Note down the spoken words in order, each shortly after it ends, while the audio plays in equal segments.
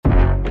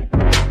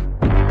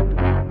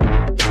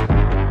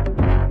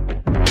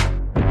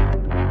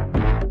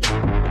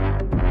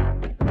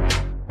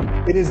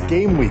It is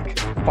game week,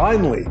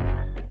 finally.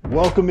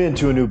 Welcome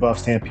into a new Buff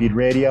Stampede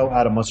Radio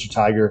out of Munster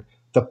Tiger,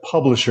 the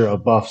publisher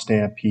of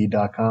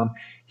BuffStampede.com.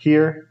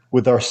 Here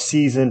with our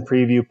season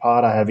preview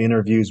pod, I have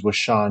interviews with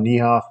Sean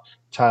Niehoff,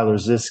 Tyler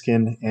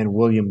Ziskin, and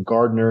William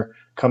Gardner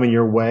coming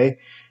your way.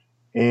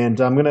 And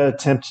I'm going to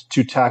attempt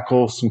to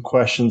tackle some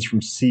questions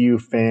from CU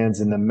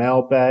fans in the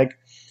mailbag.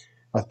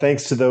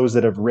 Thanks to those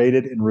that have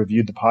rated and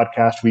reviewed the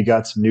podcast. We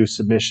got some new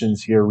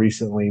submissions here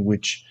recently,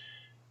 which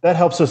that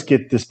helps us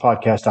get this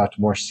podcast out to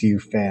more CU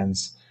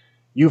fans.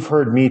 You've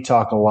heard me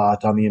talk a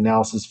lot on the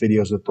analysis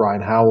videos with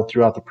Brian Howell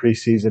throughout the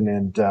preseason,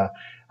 and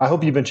I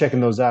hope you've been checking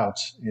those out,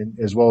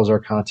 as well as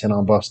our content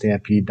on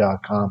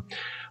BuffStampede.com.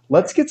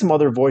 Let's get some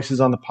other voices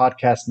on the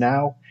podcast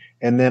now,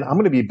 and then I'm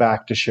going to be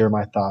back to share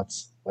my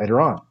thoughts later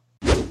on.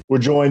 We're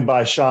joined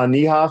by Sean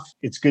Niehoff.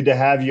 It's good to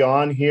have you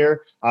on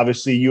here.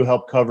 Obviously, you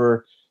helped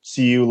cover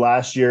CU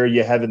last year.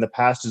 You have in the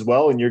past as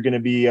well, and you're going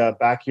to be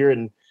back here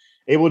and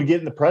able to get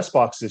in the press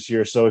box this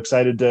year. So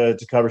excited to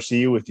cover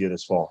CU with you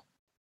this fall.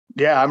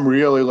 Yeah, I'm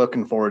really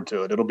looking forward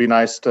to it. It'll be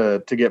nice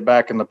to get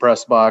back in the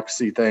press box,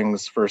 see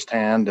things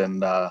firsthand.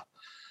 And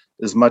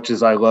as much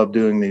as I love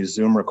doing these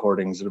Zoom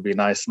recordings, it'll be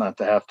nice not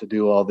to have to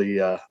do all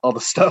the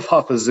stuff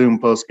off of Zoom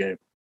post game.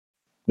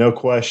 No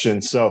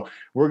question. So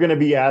we're going to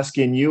be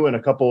asking you and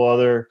a couple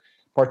other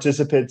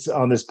participants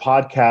on this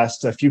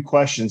podcast a few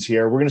questions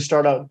here. We're going to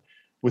start out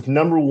with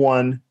number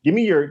one. Give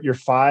me your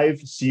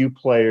 5 CU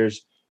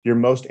players you're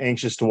most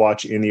anxious to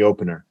watch in the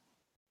opener.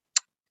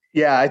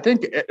 Yeah, I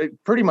think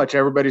pretty much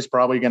everybody's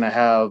probably going to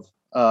have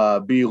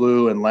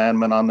Belu and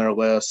Landman on their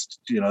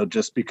list,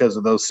 just because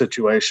of those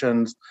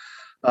situations.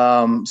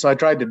 So I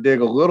tried to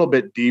dig a little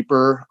bit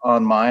deeper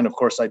on mine. Of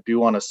course, I do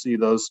want to see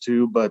those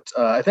two, but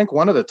I think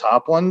one of the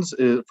top ones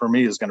for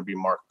me is going to be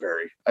Mark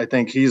Perry. I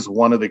think he's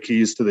one of the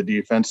keys to the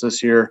defense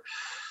this year.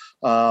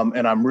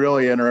 And I'm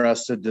really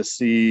interested to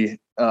see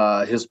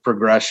his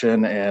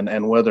progression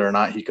and whether or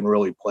not he can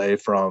really play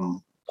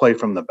from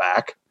the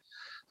back.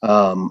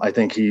 I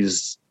think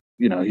he's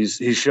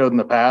showed in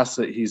the past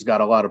that he's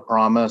got a lot of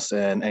promise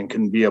and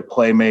can be a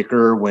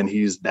playmaker when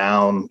he's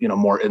down,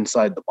 more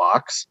inside the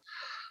box.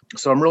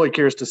 So I'm really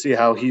curious to see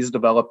how he's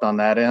developed on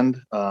that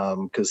end,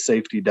 because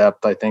safety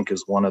depth, I think,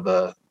 is one of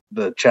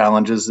the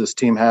challenges this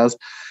team has.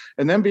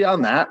 And then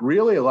beyond that,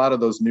 really a lot of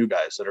those new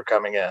guys that are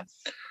coming in.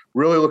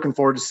 Really looking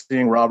forward to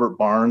seeing Robert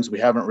Barnes. We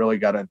haven't really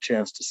got a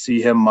chance to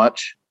see him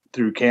much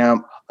through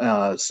camp,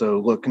 so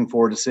looking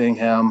forward to seeing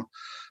him.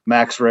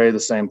 Max Ray, the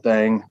same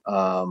thing,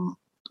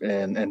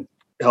 and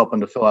helping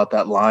to fill out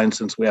that line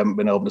since we haven't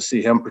been able to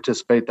see him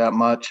participate that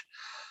much.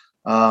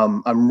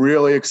 I'm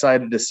really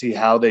excited to see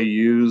how they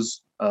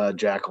use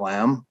Jack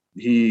Lamb.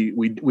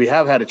 We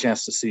have had a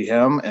chance to see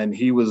him, and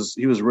he was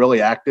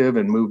really active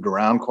and moved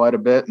around quite a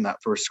bit in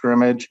that first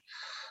scrimmage.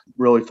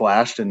 Really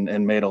flashed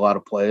and made a lot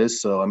of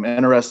plays. So I'm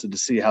interested to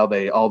see how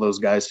all those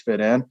guys fit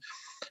in.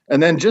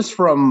 And then just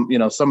from,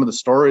 some of the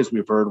stories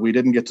we've heard, we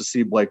didn't get to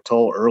see Blake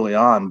Toll early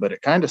on, but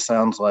it kind of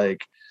sounds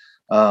like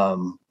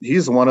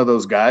he's one of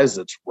those guys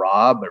that's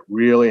raw, but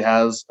really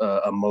has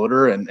a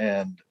motor.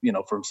 And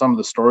from some of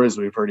the stories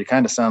we've heard, he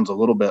kind of sounds a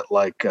little bit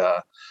like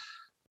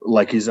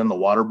he's in the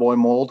Waterboy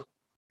mold,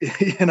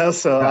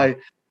 so yeah.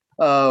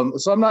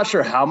 So I'm not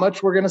sure how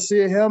much we're going to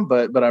see of him,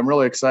 but I'm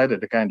really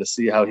excited to kind of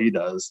see how he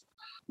does.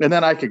 And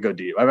then I could go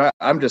deep.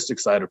 I'm just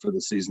excited for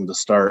the season to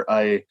start.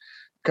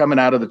 Coming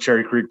out of the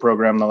Cherry Creek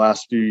program the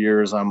last few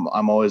years, I'm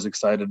always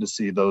excited to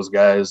see those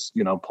guys,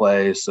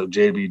 play. So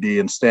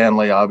JBD and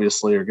Stanley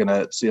obviously are going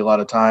to see a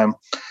lot of time.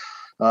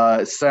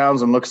 It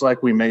sounds and looks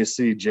like we may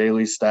see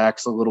Jaylee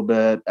Stacks a little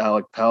bit.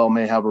 Alec Pell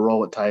may have a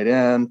role at tight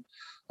end.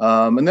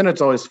 And then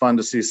it's always fun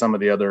to see some of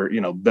the other,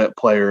 bit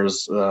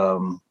players.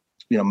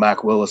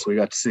 Mac Willis we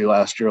got to see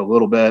last year a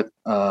little bit.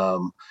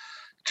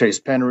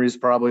 Chase Penry's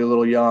probably a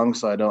little young,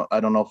 so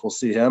I don't know if we'll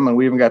see him. And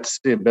we even got to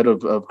see a bit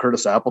of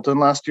Curtis Appleton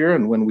last year,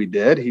 and when we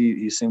did,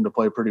 he seemed to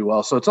play pretty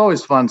well. So it's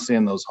always fun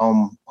seeing those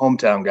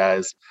hometown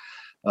guys,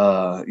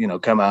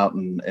 come out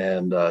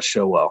and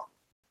show well.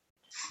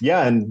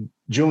 Yeah, and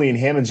Julian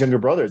Hammond's younger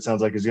brother, it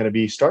sounds like, is going to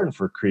be starting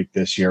for Creek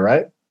this year,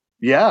 right?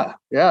 Yeah.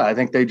 I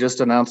think they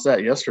just announced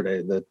that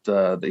yesterday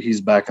that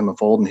he's back in the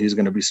fold and he's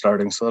going to be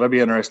starting. So that'll be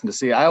interesting to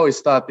see. I always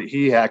thought that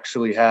he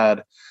actually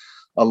had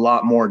a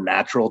lot more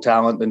natural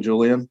talent than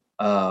Julian.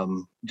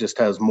 Just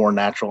has more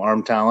natural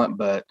arm talent,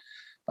 but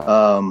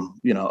a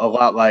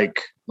lot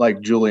like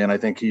Julian. I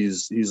think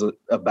he's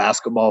a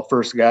basketball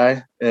first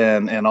guy,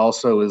 and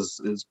also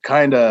is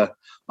kind of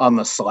on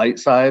the slight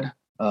side.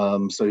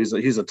 So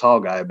he's a tall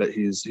guy, but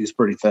he's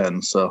pretty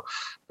thin. So,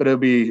 but it'll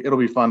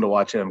be fun to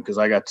watch him because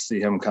I got to see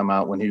him come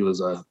out when he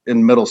was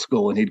in middle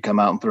school, and he'd come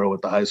out and throw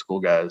with the high school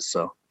guys.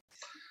 So,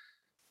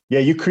 yeah,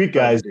 you Creek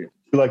guys, you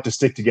like to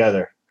stick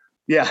together.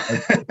 Yeah.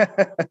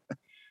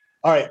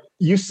 All right.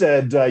 You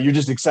said you're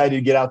just excited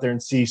to get out there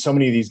and see so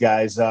many of these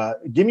guys.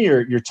 Give me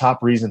your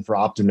top reason for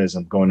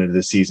optimism going into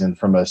the season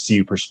from a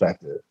CU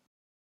perspective.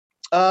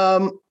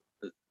 One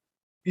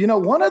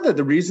of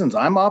the reasons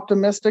I'm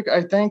optimistic,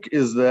 I think,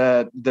 is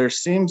that there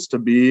seems to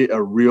be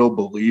a real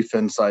belief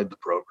inside the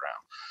program.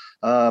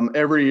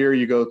 Every year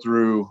you go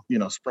through,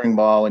 spring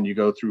ball and you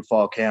go through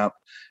fall camp,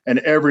 and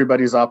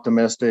everybody's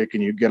optimistic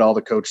and you get all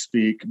the coach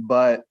speak.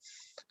 But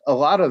a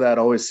lot of that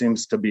always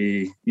seems to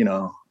be,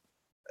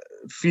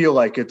 feel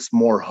like it's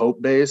more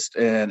hope based.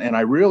 And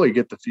I really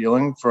get the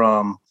feeling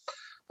from,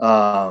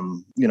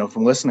 from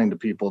listening to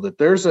people that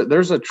there's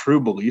a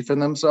true belief in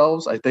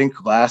themselves. I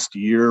think last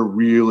year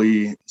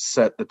really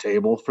set the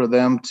table for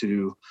them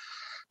to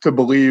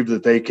believe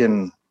that they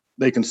can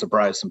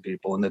surprise some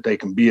people and that they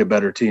can be a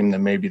better team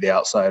than maybe the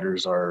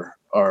outsiders are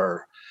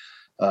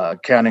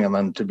counting on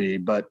them to be.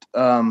 But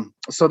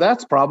so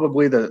that's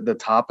probably the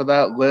top of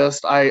that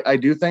list. I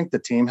do think the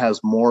team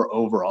has more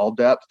overall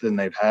depth than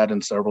they've had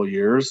in several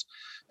years.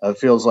 It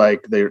feels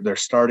like they're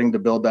starting to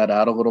build that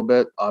out a little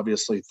bit,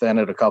 obviously thin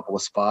at a couple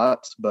of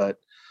spots, but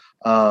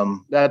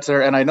that's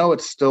there. And I know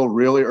it's still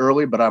really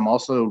early, but I'm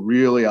also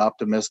really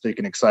optimistic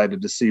and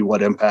excited to see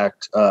what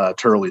impact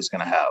Turley's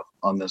going to have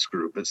on this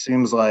group. It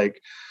seems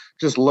like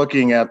just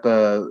looking at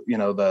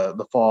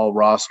the fall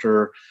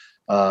roster,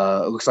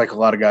 it looks like a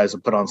lot of guys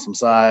have put on some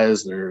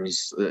size.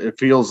 It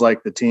feels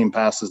like the team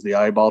passes the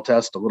eyeball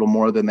test a little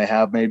more than they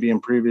have maybe in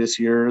previous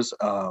years,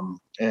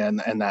 and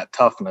that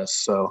toughness.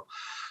 So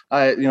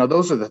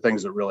those are the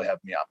things that really have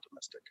me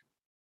optimistic.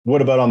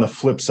 What about on the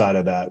flip side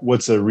of that?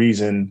 What's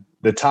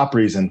the top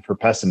reason for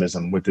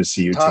pessimism with this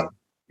CU team?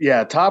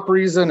 Yeah, top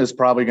reason is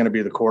probably going to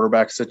be the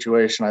quarterback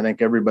situation. I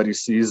think everybody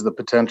sees the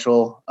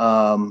potential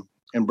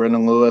in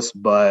Brendan Lewis,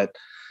 but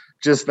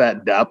just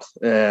that depth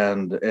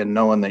and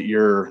knowing that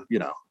you're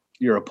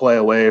a play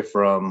away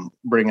from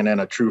bringing in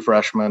a true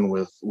freshman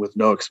with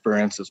no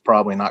experience is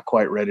probably not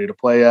quite ready to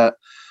play yet.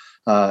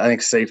 I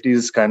think safety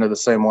is kind of the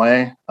same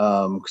way.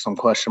 Some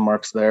question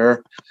marks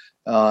there.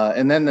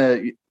 And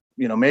then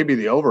maybe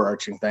the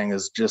overarching thing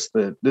is just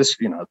the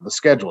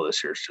schedule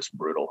this year is just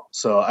brutal.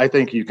 So I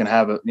think you can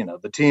have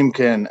the team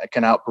can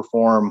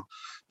outperform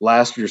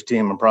last year's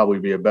team and probably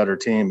be a better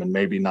team, and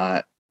maybe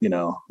not,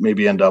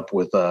 maybe end up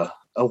with a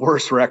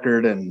worse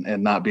record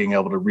and not being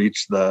able to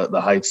reach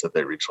the heights that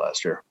they reached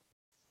last year.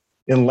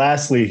 And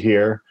lastly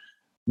here,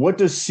 what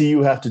does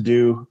CU have to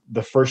do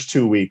the first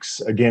 2 weeks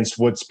against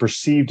what's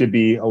perceived to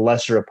be a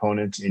lesser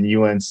opponent in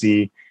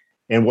UNC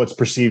and what's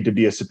perceived to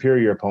be a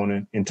superior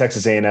opponent in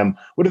Texas A&M?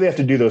 What do they have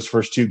to do those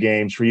first 2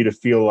 games for you to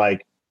feel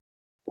like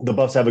the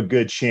Buffs have a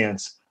good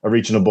chance of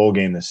reaching a bowl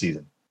game this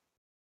season?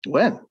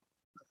 Win.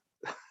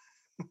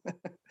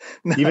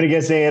 Even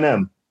against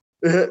A&M?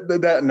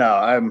 That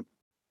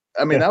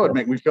would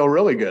make me feel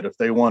really good if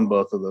they won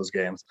both of those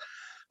games.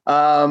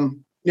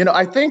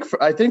 I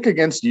think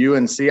against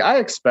UNC, I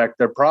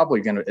expect it's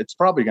probably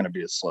going to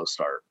be a slow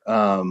start.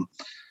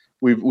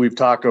 We've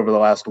talked over the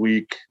last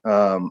week,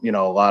 a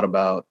lot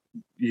about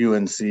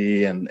UNC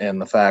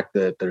and the fact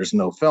that there's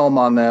no film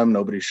on them.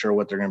 Nobody's sure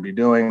what they're going to be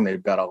doing.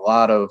 They've got a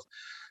lot of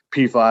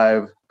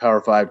P5,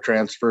 Power 5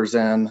 transfers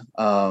in.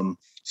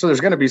 So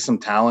there's going to be some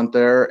talent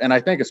there. And I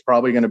think it's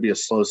probably going to be a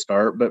slow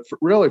start. But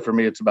for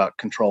me, it's about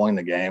controlling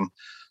the game.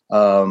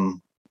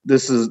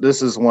 This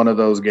is one of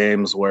those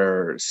games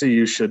where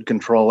CU should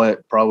control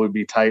it, probably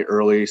be tight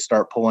early,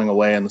 start pulling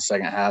away in the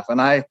second half.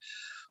 And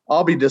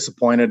I'll be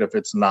disappointed if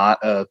it's not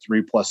a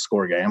 3+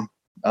 score game.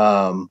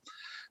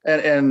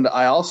 And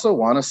I also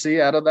want to see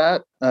out of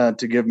that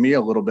to give me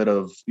a little bit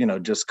of,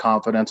 just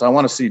confidence. I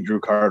want to see Drew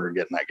Carter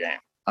get in that game.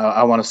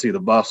 I want to see the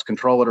Buffs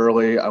control it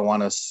early. I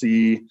want to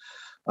see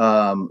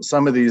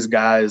some of these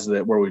guys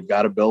where we've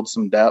got to build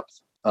some depth,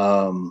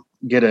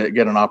 get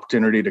an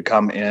opportunity to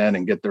come in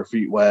and get their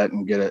feet wet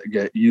and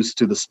get used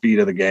to the speed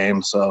of the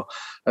game. So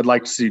I'd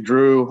like to see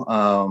Drew,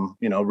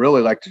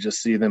 really like to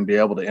just see them be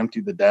able to empty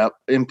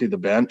the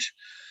bench,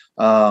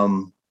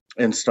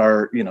 and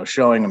start,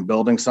 showing and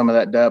building some of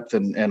that depth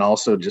and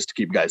also just to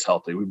keep guys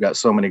healthy. We've got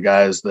so many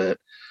guys that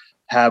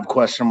have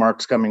question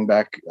marks coming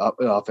back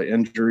off of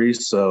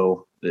injuries.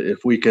 So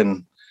if we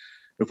can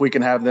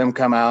have them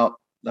come out,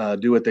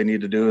 do what they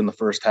need to do in the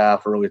first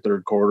half, early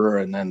third quarter,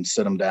 and then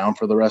sit them down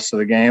for the rest of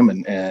the game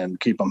and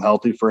keep them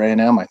healthy for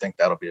A&M, I think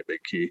that'll be a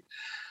big key.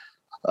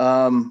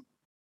 From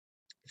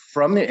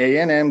the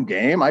A&M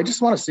game, I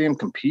just want to see them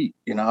compete.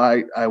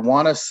 I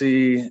want to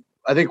see –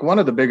 I think one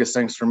of the biggest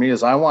things for me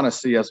is I want to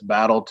see us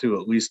battle to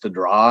at least a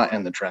draw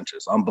in the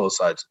trenches on both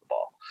sides of the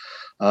ball.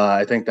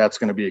 I think that's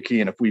going to be a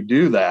key. And if we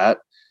do that,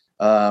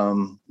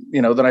 then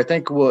I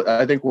think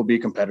we'll be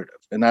competitive.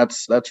 And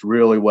that's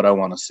really what I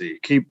want to see.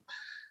 Keep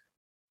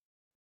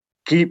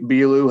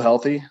Bilu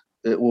healthy.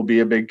 It will be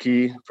a big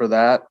key for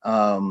that.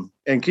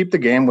 And keep the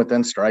game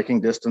within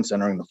striking distance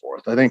entering the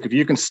fourth. I think if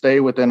you can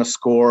stay within a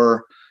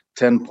score,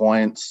 10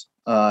 points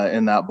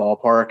in that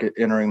ballpark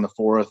entering the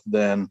fourth,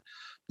 then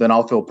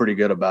I'll feel pretty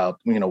good about,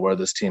 where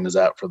this team is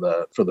at for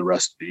the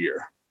rest of the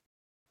year.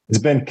 It's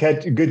been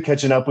good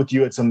catching up with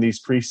you at some of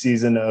these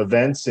preseason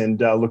events, and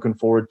looking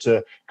forward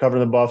to covering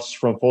the Buffs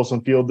from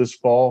Folsom Field this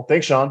fall.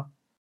 Thanks, Sean.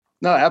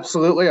 No,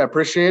 absolutely. I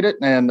appreciate it,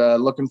 and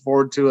looking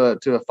forward to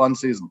a fun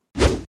season.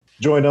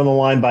 Joined on the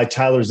line by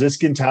Tyler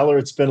Ziskin. Tyler,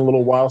 it's been a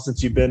little while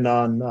since you've been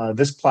on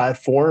this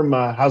platform.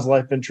 How's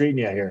life been treating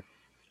you here?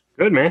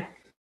 Good, man.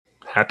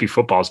 Happy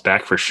football's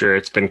back for sure.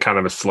 It's been kind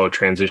of a slow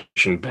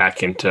transition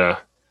back into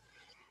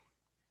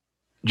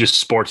just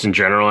sports in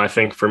general, I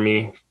think, for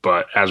me.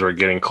 But as we're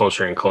getting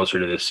closer and closer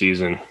to this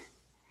season,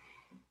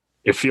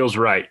 it feels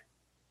right.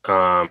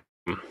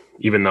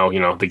 Even though,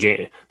 the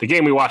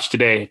game we watched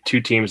today,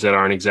 two teams that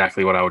aren't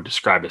exactly what I would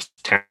describe as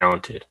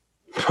talented.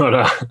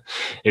 But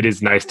it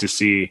is nice to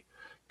see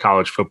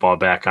college football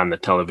back on the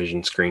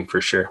television screen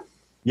for sure.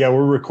 Yeah,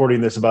 we're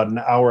recording this about an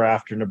hour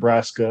after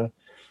Nebraska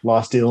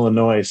lost to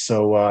Illinois.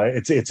 So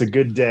it's a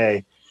good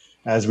day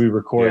as we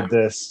record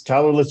this.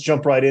 Tyler, let's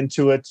jump right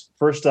into it.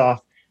 First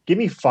off, give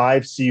me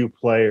 5 CU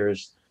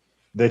players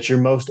that you're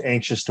most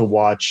anxious to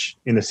watch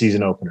in the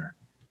season opener.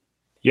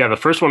 Yeah, the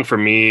first one for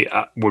me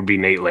would be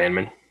Nate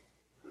Landman.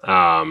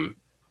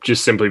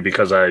 Just simply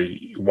because I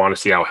want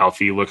to see how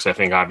healthy he looks. I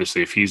think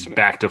obviously if he's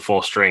back to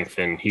full strength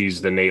and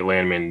he's the Nate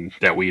Landman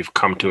that we've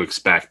come to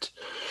expect,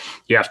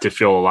 you have to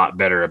feel a lot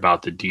better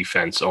about the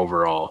defense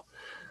overall.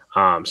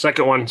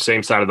 Second one,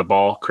 same side of the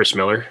ball, Chris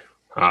Miller,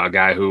 a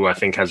guy who I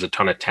think has a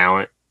ton of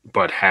talent,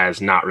 but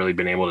has not really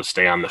been able to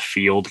stay on the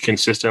field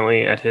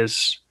consistently at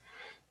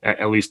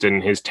least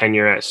in his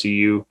tenure at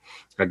CU.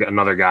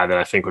 Another guy that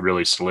I think would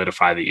really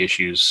solidify the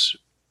issues,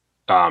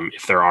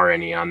 if there are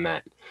any, on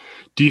that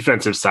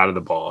defensive side of the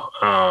ball.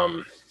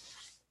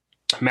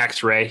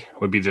 Max Ray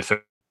would be the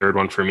third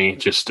one for me.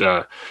 Just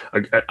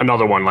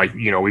another one, like,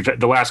 we've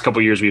the last couple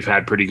of years we've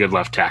had pretty good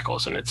left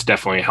tackles, and it's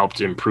definitely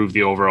helped improve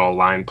the overall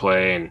line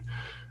play, and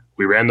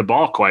we ran the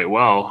ball quite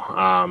well.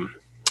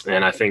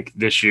 And I think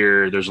this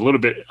year there's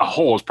a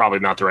hole is probably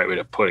not the right way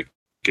to put it,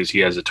 because he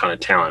has a ton of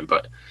talent,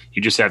 but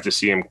you just have to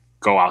see him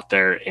go out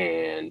there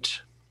and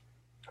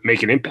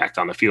make an impact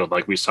on the field,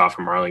 like we saw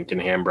from Arlington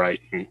Hambright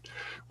and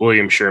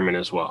William Sherman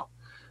as well.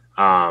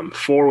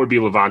 4 would be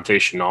Levante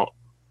Chenault,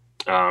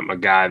 a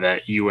guy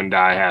that you and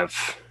I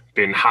have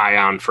been high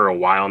on for a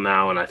while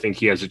now, and I think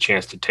he has a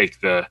chance to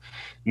take the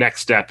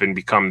next step and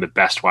become the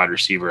best wide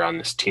receiver on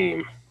this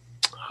team.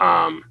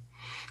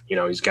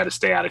 He's got to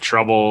stay out of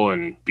trouble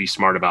and be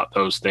smart about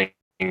those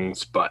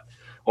things, but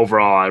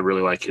overall, I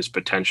really like his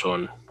potential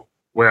and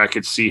where I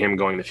could see him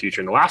going in the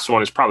future. And the last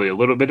one is probably a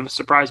little bit of a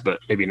surprise, but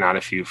maybe not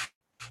if you've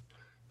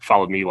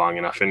followed me long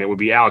enough, and it would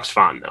be Alex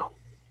Fontenot.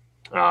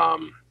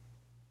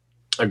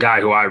 A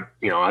guy who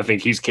I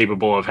think he's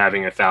capable of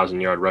having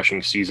 1,000-yard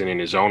rushing season in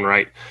his own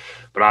right.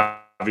 But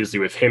obviously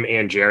with him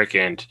and Jarek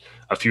and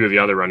a few of the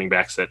other running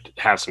backs that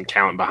have some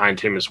talent behind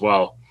him as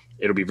well,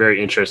 it'll be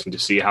very interesting to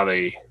see how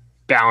they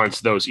balance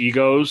those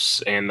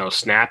egos and those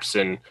snaps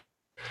and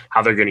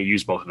how they're going to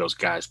use both of those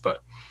guys.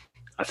 But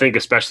I think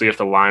especially if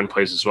the line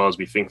plays as well as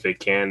we think they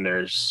can,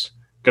 there's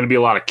going to be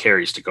a lot of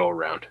carries to go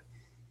around.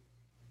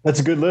 That's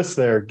a good list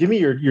there. Give me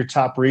your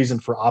top reason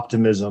for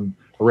optimism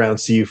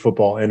around CU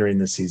football entering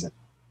this season.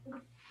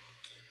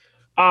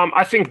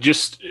 I think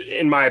just,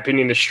 in my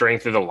opinion, the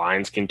strength of the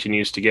lines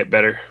continues to get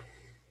better.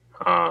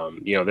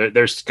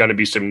 There's going to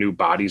be some new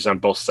bodies on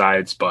both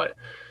sides, but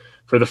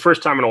for the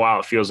first time in a while,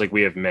 it feels like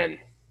we have men,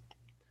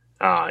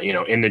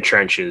 in the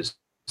trenches.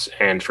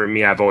 And for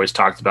me, I've always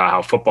talked about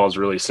how football is a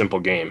really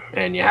simple game,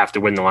 and you have to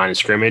win the line of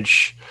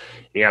scrimmage.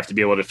 You have to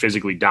be able to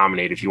physically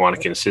dominate if you want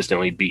to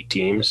consistently beat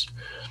teams.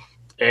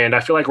 And I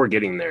feel like we're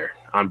getting there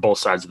on both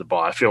sides of the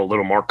ball. I feel a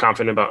little more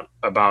confident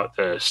about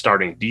the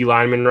starting D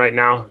lineman right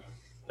now.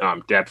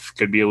 Depth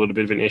could be a little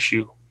bit of an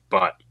issue,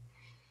 but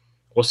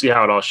we'll see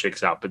how it all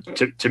shakes out.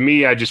 But to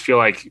me, I just feel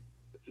like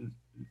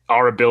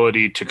our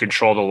ability to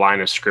control the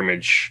line of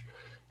scrimmage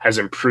has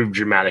improved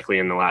dramatically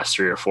in the last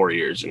 3 or 4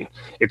 years. And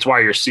it's why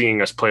you're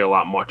seeing us play a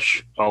lot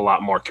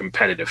more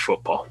competitive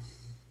football.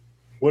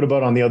 What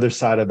about on the other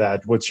side of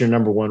that? What's your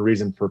number one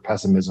reason for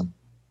pessimism?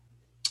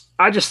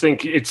 I just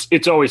think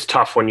it's always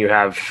tough when you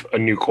have a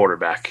new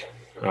quarterback.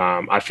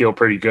 I feel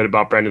pretty good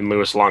about Brendan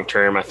Lewis long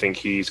term. I think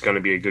he's going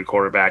to be a good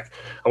quarterback.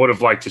 I would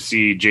have liked to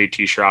see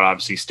JT Stroud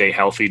obviously stay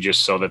healthy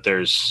just so that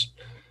there's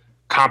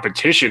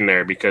competition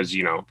there, because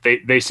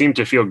they seem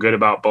to feel good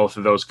about both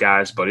of those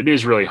guys, but it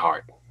is really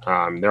hard.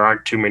 There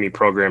aren't too many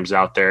programs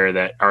out there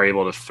that are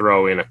able to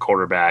throw in a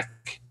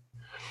quarterback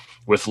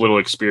with little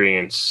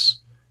experience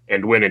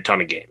and win a ton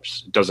of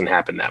games. It doesn't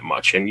happen that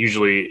much, and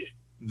usually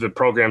the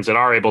programs that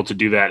are able to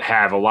do that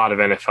have a lot of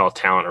NFL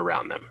talent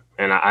around them.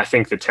 And I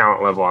think the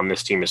talent level on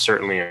this team is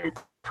certainly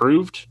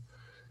improved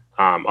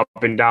up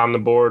and down the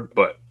board,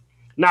 but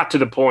not to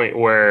the point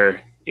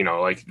where,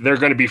 they're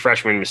going to be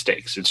freshman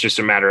mistakes. It's just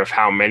a matter of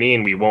how many,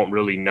 and we won't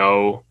really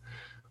know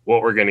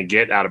what we're going to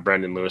get out of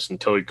Brendan Lewis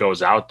until he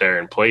goes out there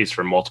and plays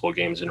for multiple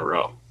games in a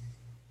row.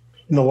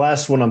 And the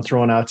last one I'm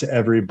throwing out to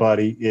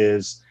everybody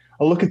is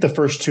a look at the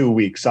first 2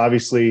 weeks.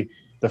 Obviously,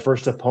 the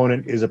first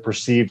opponent is a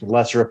perceived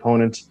lesser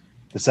opponent.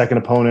 The second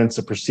opponent's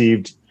a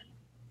perceived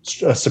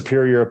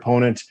superior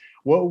opponent.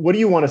 What do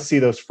you want to see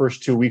those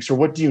first 2 weeks, or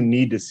what do you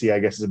need to see, I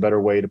guess is a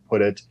better way to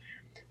put it,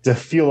 to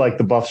feel like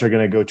the Buffs are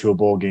going to go to a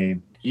bowl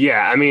game?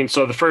 Yeah, I mean,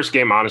 so the first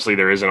game, honestly,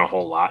 there isn't a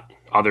whole lot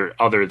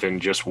other than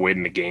just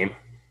win the game.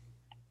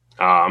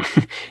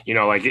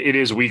 It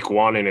is week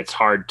 1, and it's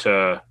hard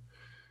to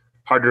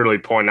hard to really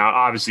point out.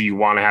 Obviously, you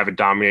want to have a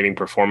dominating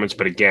performance,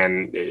 but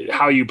again,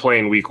 how you play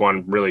in week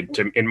one really,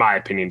 in my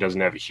opinion,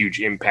 doesn't have a huge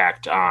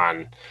impact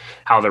on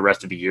how the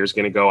rest of the year is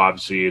going to go.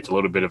 Obviously, it's a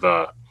little bit of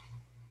a,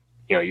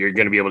 you're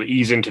going to be able to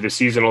ease into the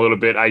season a little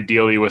bit,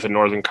 ideally with a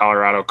Northern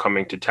Colorado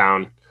coming to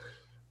town.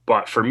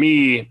 But for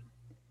me,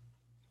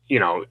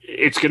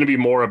 it's going to be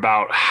more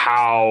about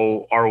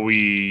how are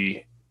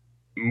we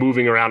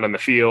moving around on the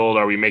field?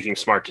 Are we making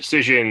smart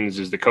decisions?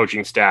 Is the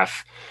coaching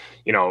staff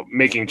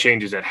making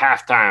changes at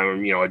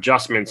halftime,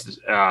 adjustments,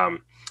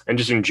 and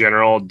just in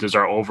general, does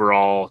our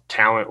overall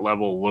talent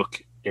level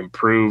look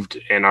improved,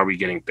 and are we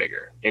getting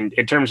bigger? In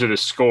terms of the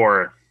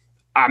score,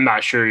 I'm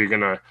not sure you're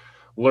going to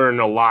learn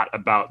a lot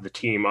about the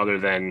team other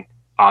than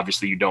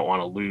obviously you don't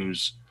want to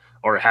lose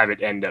or have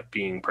it end up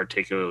being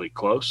particularly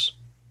close.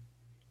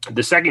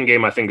 The second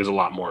game, I think, is a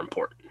lot more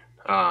important.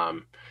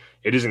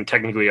 It isn't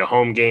technically a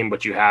home game,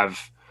 but you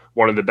have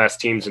one of the best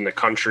teams in the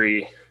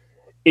country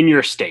in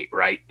your state,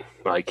 right?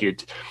 Like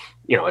it's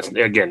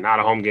again, not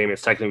a home game.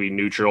 It's technically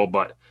neutral,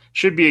 but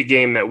should be a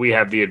game that we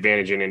have the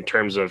advantage in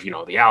terms of,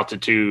 the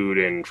altitude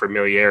and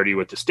familiarity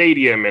with the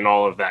stadium and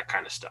all of that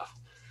kind of stuff.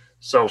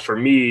 So for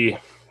me,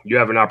 you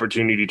have an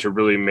opportunity to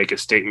really make a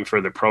statement for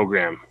the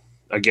program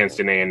against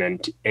an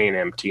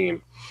A&M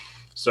team.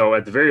 So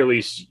at the very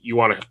least, you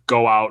want to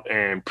go out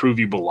and prove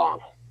you belong.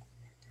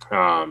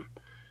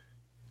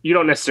 You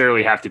don't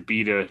necessarily have to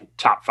beat a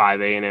top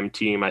 5 A&M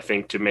team, I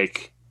think, to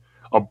make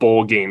a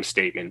bowl game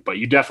statement, but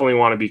you definitely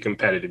want to be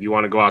competitive. You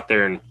want to go out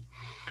there and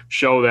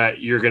show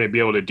that you're going to be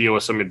able to deal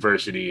with some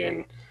adversity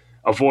and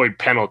avoid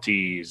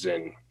penalties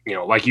and,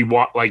 like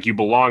you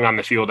belong on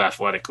the field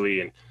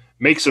athletically, and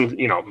make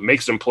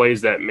some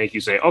plays that make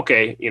you say,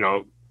 okay,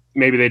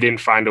 maybe they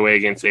didn't find a way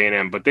against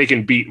A&M, but they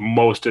can beat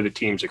most of the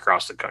teams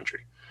across the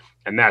country.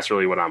 And that's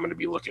really what I'm going to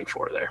be looking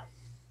for there.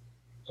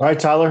 All right,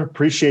 Tyler,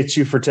 appreciate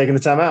you for taking the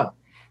time out.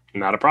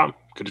 Not a problem.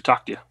 Good to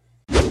talk to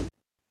you.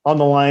 On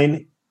the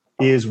line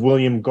is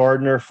William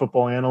Gardner,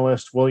 football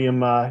analyst. William,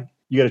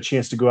 you got a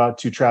chance to go out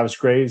to Travis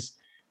Gray's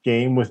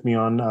game with me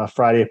on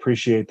Friday.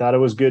 Appreciate that. It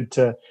was good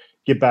to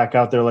get back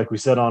out there, like we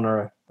said on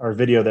our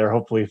video there.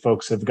 Hopefully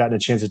folks have gotten a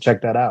chance to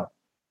check that out.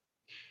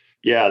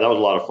 Yeah, that was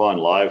a lot of fun.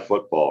 Live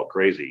football,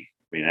 crazy.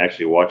 I mean,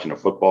 actually watching a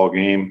football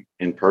game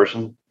in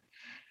person,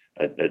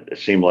 it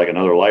seemed like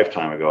another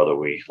lifetime ago that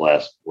we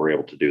last were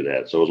able to do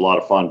that. So it was a lot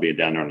of fun being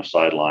down there on the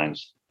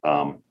sidelines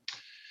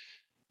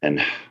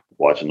and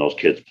watching those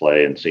kids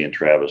play and seeing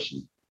Travis,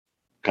 and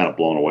kind of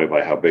blown away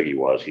by how big he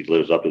was. He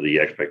lives up to the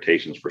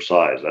expectations for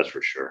size, that's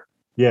for sure.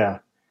 Yeah.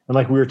 And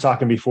like we were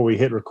talking before we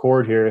hit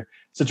record here,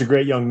 such a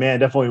great young man,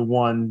 definitely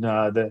one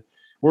that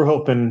we're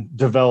hoping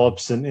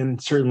develops,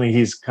 and certainly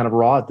he's kind of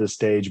raw at this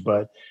stage,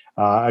 but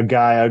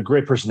a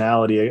great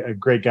personality, a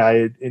great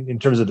guy in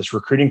terms of this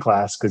recruiting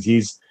class, because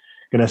he's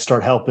going to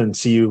start helping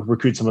CU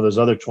recruit some of those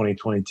other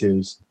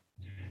 2022s.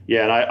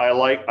 Yeah, and I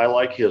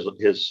like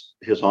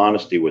his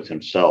honesty with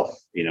himself.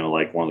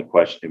 Like one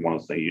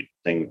of the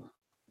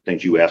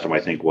things you asked him,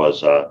 I think,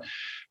 was,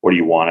 what do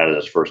you want out of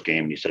this first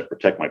game? And he said,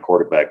 protect my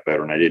quarterback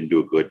better, and I didn't do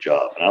a good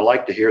job. And I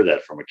like to hear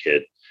that from a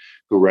kid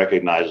who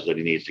recognizes that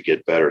he needs to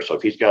get better. So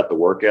if he's got the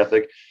work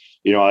ethic,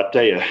 I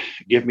tell you,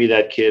 give me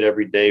that kid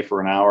every day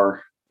for an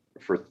hour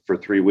for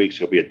 3 weeks,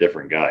 he'll be a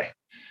different guy.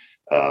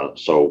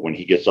 So when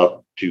he gets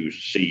up to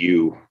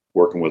CU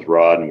working with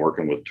Rod and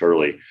working with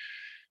Turley,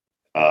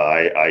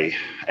 I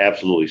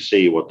absolutely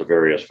see what the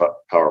various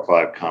Power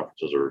 5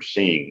 conferences are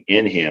seeing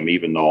in him,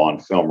 even though on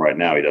film right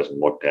now he doesn't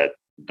look that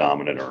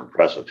dominant or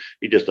impressive.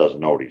 He just doesn't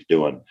know what he's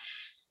doing,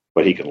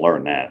 but he can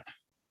learn that.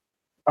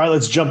 All right,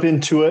 let's jump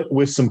into it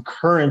with some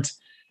current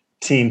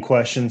team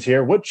questions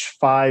here. Which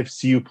 5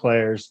 CU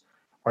players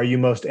are you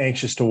most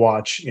anxious to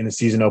watch in a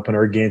season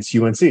opener against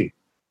UNC?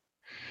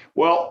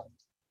 Well,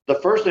 the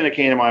first thing that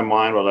came to my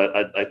mind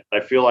was I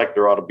feel like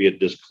there ought to be a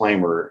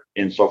disclaimer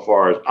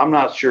insofar as I'm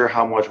not sure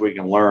how much we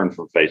can learn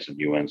from facing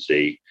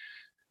UNC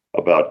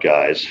about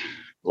guys.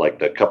 Like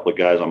the couple of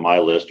guys on my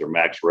list are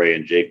Max Ray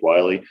and Jake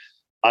Wiley.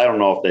 I don't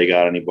know if they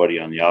got anybody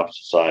on the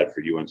opposite side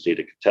for UNC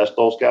to contest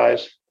those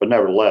guys, but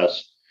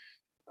nevertheless,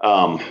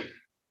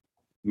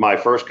 my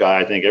first guy,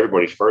 I think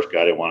everybody's first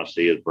guy they want to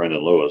see is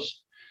Brendan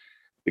Lewis,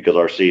 because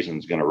our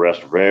season's going to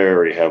rest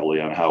very heavily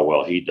on how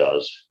well he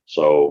does.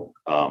 So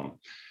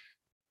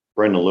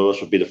Brendan Lewis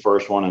would be the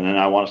first one. And then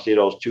I want to see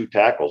those 2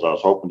 tackles. I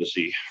was hoping to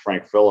see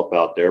Frank Phillip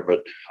out there,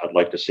 but I'd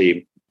like to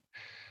see,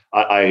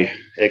 I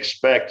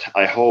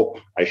hope,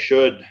 I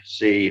should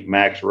see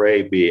Max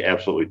Ray be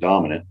absolutely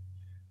dominant.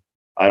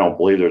 I don't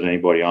believe there's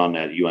anybody on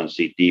that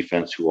UNC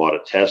defense who ought to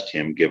test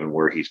him, given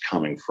where he's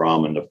coming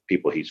from and the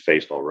people he's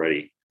faced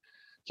already.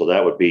 So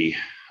that would be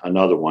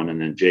another one. And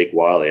then Jake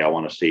Wiley, I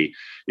want to see.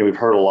 We've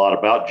heard a lot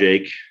about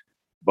Jake,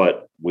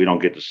 but we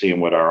don't get to see him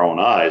with our own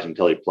eyes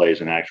until he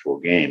plays an actual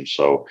game.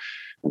 So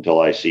until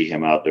I see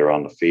him out there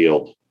on the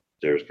field,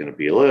 there's going to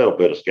be a little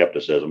bit of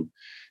skepticism.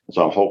 And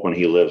so I'm hoping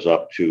he lives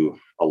up to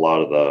a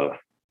lot of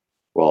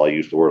the, I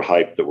use the word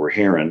hype that we're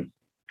hearing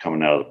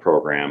coming out of the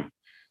program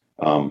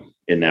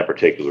in that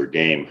particular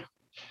game.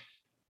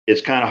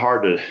 it's kind of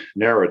hard to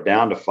narrow it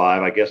down to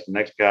 5. I guess the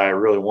next guy I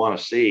really want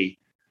to see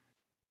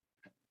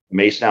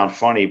may sound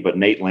funny, but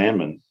Nate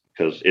Landman,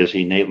 because is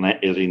he Nate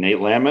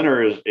Landman,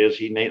 or is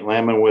he Nate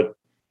Landman with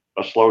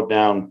a slowed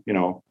down,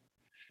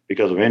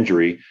 because of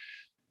injury?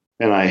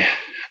 And I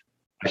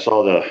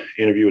saw the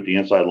interview with the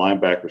inside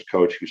linebackers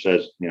coach who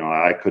says,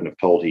 I couldn't have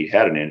told he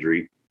had an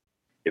injury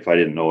if I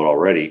didn't know it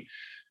already.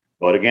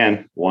 But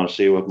again, want to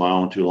see it with my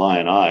own 2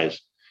 lion eyes.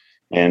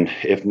 And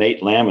if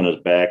Nate Landman is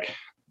back,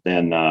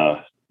 then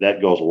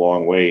that goes a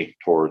long way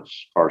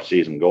towards our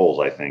season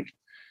goals, I think.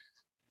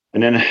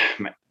 And then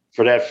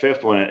for that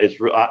 5th one,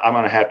 I'm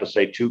going to have to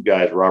say 2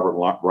 guys,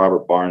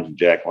 Robert Barnes and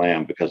Jack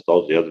Lamb, because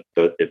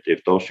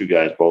if those 2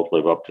 guys both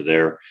live up to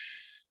their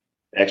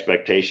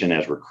expectation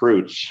as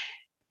recruits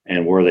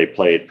and where they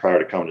played prior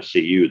to coming to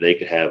CU, they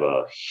could have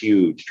a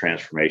huge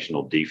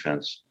transformational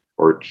defense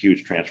or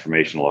huge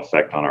transformational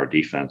effect on our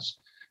defense.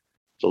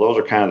 So those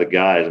are kind of the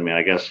guys. I mean,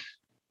 I guess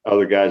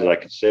other guys that I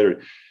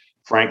considered,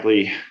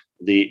 frankly,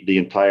 the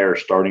entire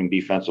starting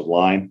defensive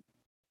line.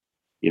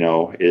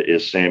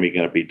 Is Sammy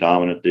going to be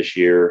dominant this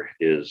year?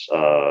 Is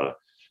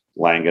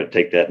Lang going to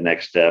take that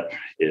next step?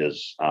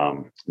 Is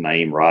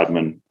Naeem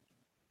Rodman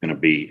going to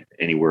be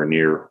anywhere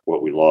near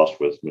what we lost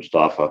with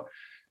Mustafa?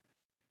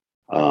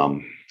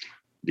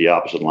 The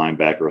opposite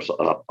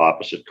linebacker,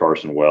 opposite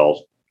Carson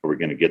Wells, are we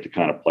going to get the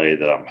kind of play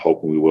that I'm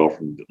hoping we will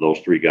from those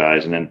 3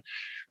 guys? And then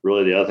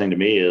really the other thing to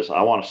me is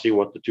I want to see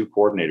what the 2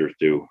 coordinators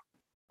do,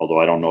 although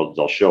I don't know that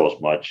they'll show us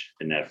much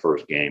in that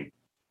first game.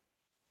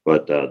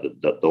 But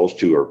those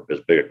 2 are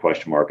as big a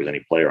question mark as any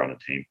player on the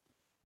team.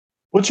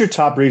 What's your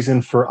top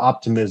reason for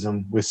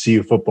optimism with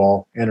CU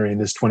football entering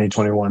this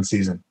 2021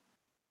 season?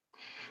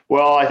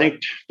 Well, I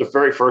think the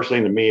very first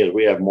thing to me is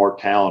we have more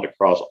talent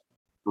across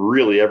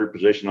really every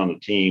position on the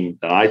team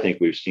than I think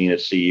we've seen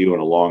at CU in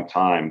a long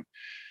time,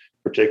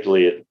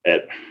 particularly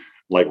at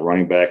like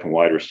running back and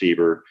wide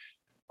receiver,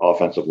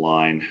 offensive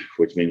line,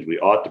 which means we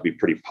ought to be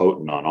pretty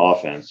potent on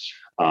offense.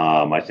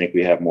 I think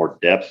we have more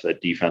depth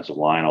at defensive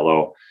line,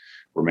 although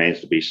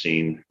remains to be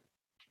seen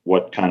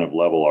what kind of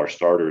level our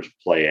starters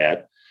play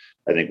at.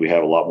 I think we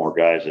have a lot more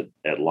guys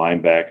at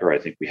linebacker.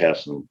 I think we have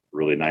some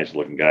really nice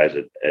looking guys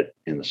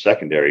in the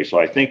secondary. So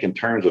I think in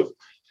terms of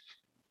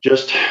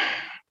just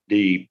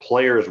the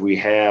players we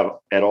have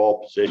at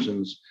all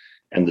positions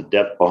and the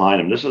depth behind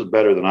them, this is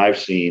better than I've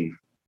seen.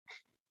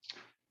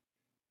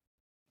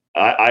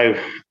 I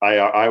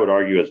would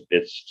argue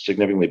it's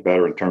significantly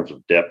better in terms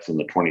of depth than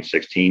the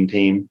 2016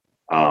 team,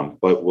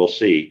 but we'll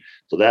see.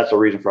 So that's a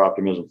reason for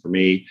optimism for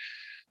me.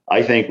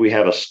 I think we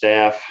have a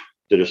staff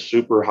that is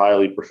super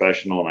highly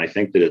professional, and I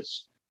think that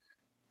it's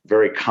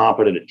very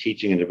competent at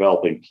teaching and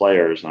developing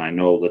players. And I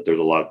know that there's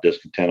a lot of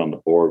discontent on the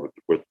board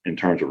with in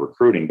terms of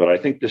recruiting, but I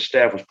think this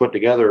staff was put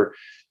together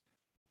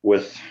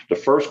with the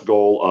first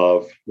goal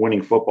of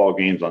winning football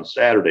games on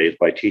Saturdays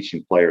by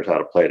teaching players how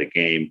to play the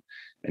game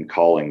and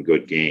calling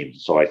good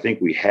games. So I think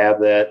we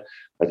have that.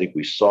 I think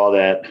we saw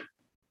that.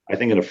 I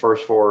think in the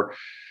first 4,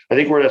 I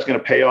think where that's going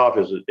to pay off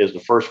is the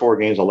first 4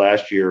 games of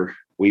last year,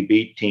 we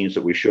beat teams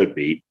that we should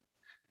beat.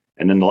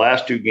 And then the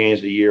last 2 games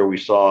of the year, we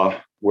saw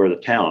where the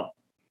talent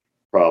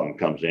problem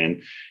comes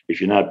in. If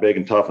you're not big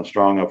and tough and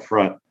strong up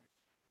front,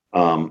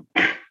 no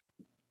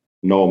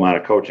amount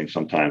of coaching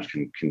sometimes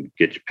can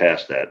get you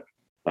past that.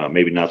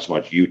 Maybe not so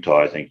much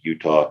Utah. I think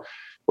Utah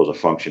was a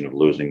function of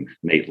losing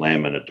Nate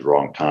Landman at the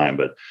wrong time.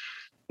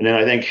 And then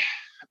I think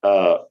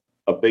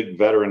a big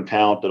veteran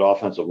talented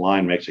offensive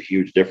line makes a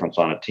huge difference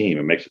on a team.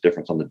 It makes a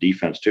difference on the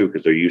defense too,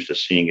 because they're used to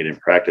seeing it in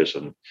practice.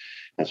 And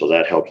so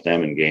that helps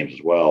them in games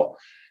as well.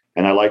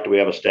 And I like that we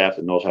have a staff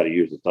that knows how to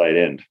use the tight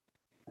end.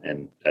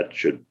 And that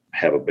should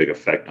have a big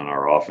effect on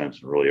our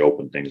offense and really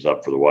open things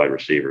up for the wide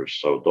receivers.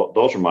 So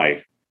those are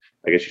my,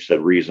 I guess you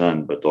said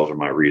reason, but those are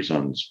my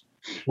reasons.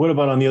 What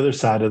about on the other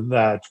side of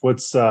that?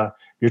 What's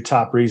your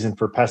top reason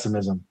for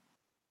pessimism?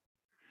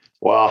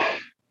 Well,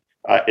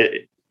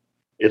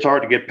 it's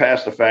hard to get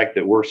past the fact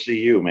that we're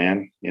CU,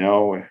 man.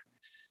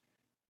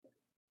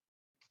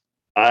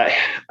 I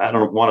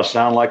don't want to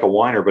sound like a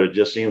whiner, but it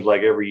just seems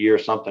like every year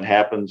something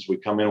happens. We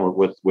come in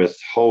with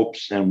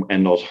hopes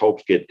and those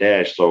hopes get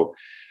dashed. So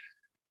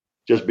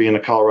just being the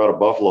Colorado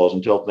Buffaloes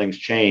until things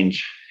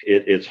change,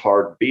 it's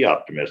hard to be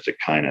optimistic,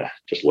 kind of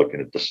just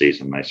looking at the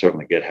season. I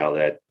certainly get how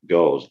that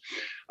goes.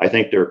 I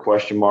think there are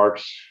question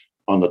marks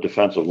on the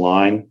defensive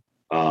line.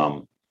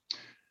 I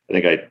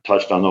think I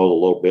touched on those a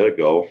little bit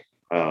ago.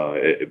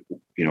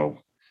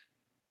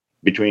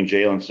 Between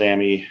Jalen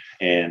Sammy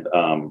and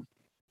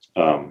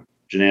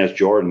Janaz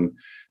Jordan,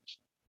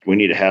 we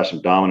need to have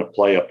some dominant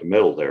play up the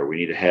middle there. We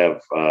need to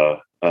have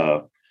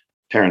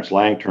Terrence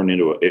Lang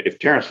if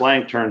Terrence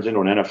Lang turns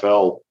into an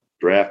NFL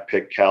draft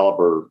pick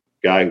caliber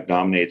guy who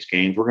dominates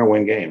games, we're going to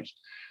win games.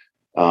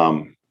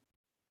 And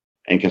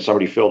can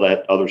somebody fill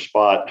that other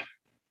spot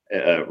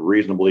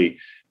reasonably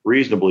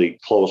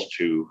close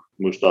to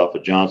Mustafa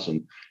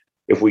Johnson?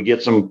 If we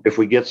get some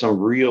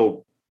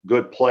real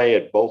good play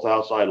at both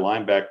outside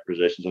linebacker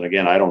positions, and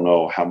again, I don't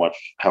know how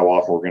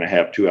often we're going to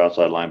have 2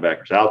 outside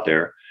linebackers out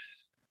there,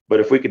 But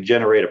if we could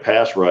generate a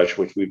pass rush,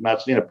 which we've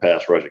not seen a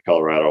pass rush at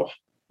Colorado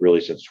really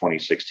since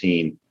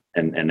 2016,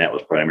 and that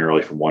was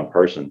primarily from one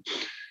person,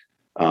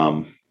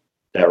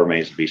 that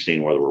remains to be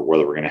seen whether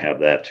we're going to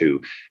have that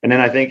too. And then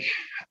I think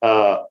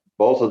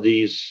both of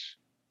these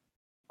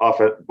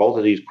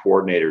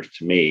coordinators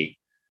to me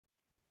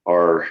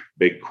are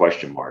big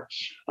question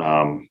marks.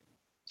 I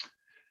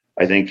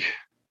think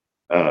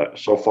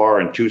so far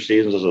in 2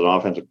 seasons as an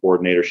offensive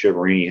coordinator,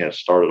 Chiaverini has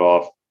started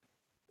off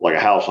like a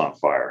house on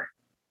fire.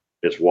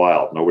 It's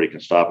wild. Nobody can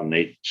stop them.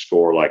 They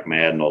score like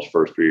mad in those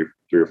first three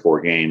or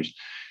four games.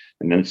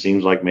 And then it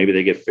seems like maybe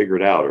they get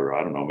figured out, or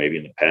I don't know, maybe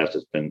in the past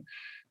it's been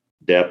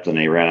depth and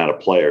they ran out of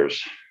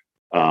players.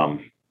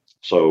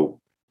 So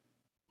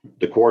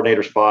the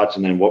coordinator spots,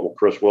 and then what will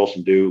Chris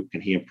Wilson do?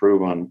 Can he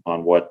improve on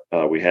what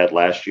we had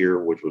last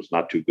year, which was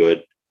not too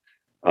good?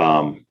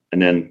 And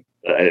then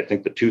I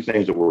think the 2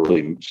 things that we're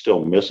really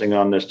still missing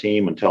on this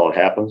team until it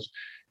happens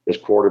is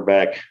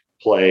quarterback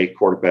play,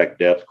 quarterback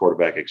depth,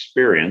 quarterback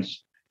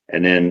experience.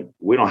 And then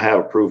we don't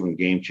have a proven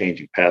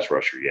game-changing pass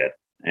rusher yet.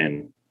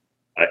 And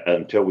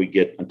until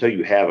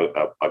you have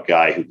a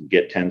guy who can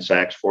get 10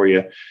 sacks for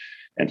you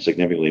and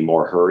significantly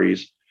more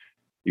hurries,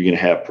 you're going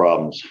to have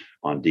problems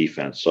on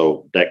defense.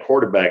 So that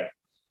quarterback,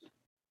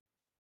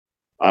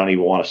 I don't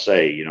even want to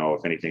say,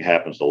 if anything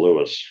happens to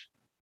Lewis,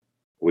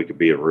 we could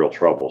be in real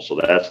trouble. So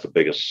that's the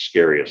biggest,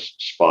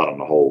 scariest spot on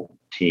the whole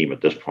team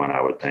at this point,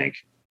 I would think.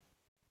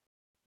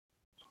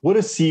 What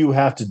does CU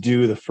have to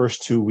do the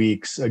first 2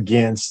 weeks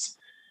against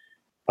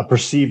a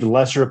perceived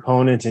lesser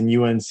opponent in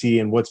UNC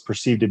and what's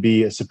perceived to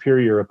be a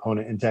superior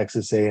opponent in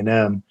Texas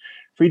A&M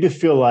for you to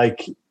feel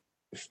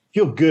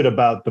good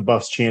about the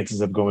Buffs' chances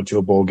of going to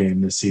a bowl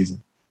game this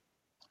season?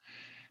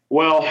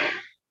 Well,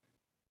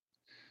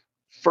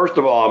 first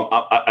of all,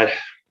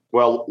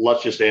 well,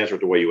 let's just answer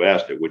it the way you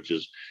asked it, which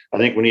is I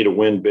think we need to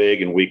win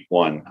big in week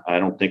 1. I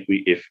don't think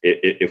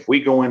if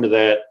we go into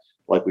that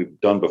like we've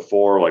done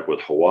before, like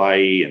with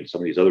Hawaii and some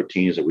of these other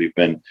teams that we've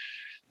been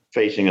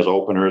facing as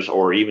openers,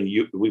 or even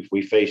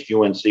we faced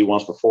UNC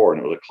once before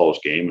and it was a close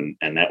game,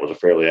 and that was a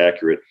fairly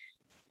accurate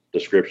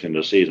description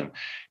of the season.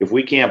 If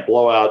we can't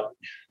blow out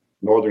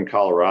Northern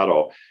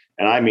Colorado,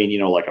 and I mean,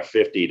 like a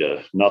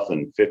 50-0,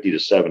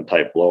 50-7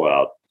 type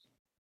blowout,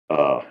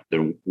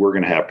 then we're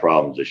going to have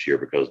problems this year,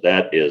 because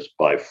that is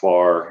by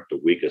far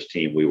the weakest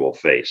team we will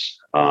face.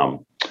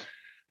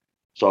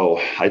 So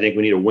I think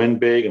we need to win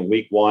big in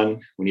week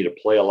 1. We need to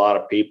play a lot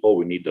of people.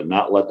 We need to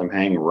not let them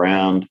hang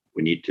around.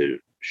 We need to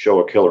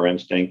show a killer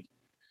instinct,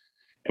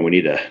 and we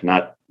need to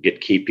not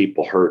keep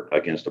people hurt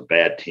against a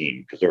bad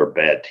team, because they're a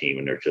bad team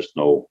and there's just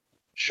no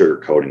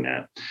sugarcoating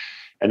that.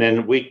 And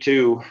then week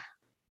 2,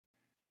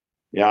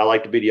 yeah, I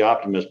like to be the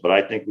optimist, but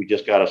I think we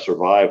just got to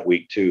survive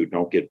week 2.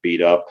 Don't get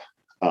beat up.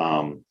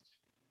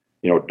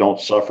 Don't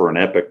suffer an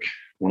epic,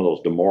 one of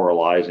those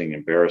demoralizing,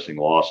 embarrassing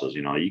losses.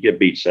 You get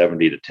beat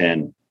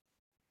 70-10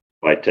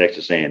 by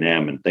Texas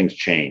A&M and things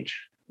change.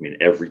 I mean,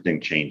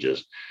 everything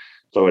changes.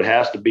 So it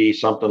has to be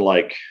something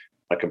like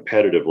a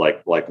competitive,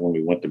 like when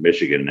we went to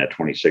Michigan in that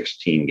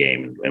 2016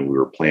 game and we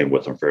were playing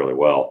with them fairly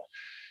well.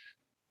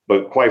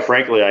 But quite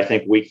frankly, I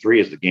think week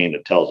 3 is the game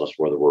that tells us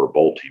whether we're a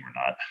bowl team or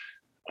not.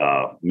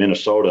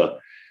 Minnesota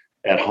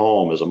at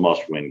home is a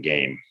must-win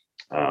game.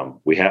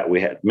 We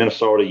had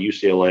Minnesota,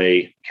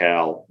 UCLA,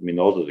 Cal. I mean,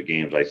 those are the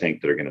games I think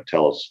that are going to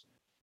tell us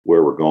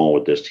where we're going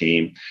with this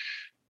team.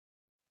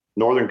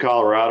 Northern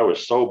Colorado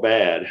is so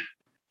bad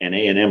and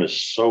A&M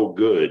is so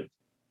good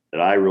that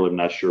I really am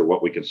not sure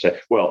what we can say.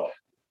 Well,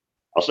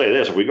 I'll say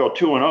this: if we go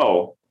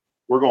 2-0,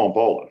 we're going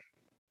bowling.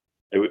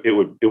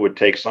 It would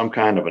take some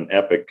kind of an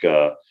epic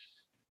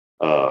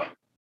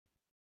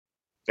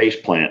face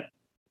plant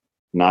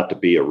not to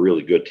be a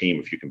really good team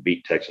if you can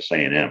beat Texas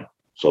A&M.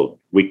 So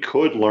we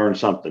could learn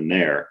something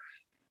there.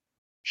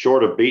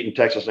 Short of beating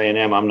Texas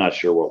A&M, I'm not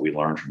sure what we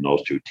learned from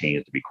those 2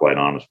 teams, to be quite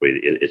honest with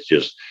you. It's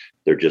just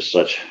they're just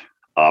such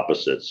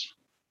opposites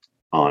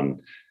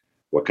on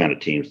what kind of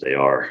teams they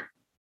are.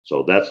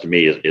 So that's, to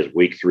me, is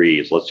week 3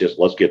 is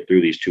let's get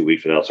through these 2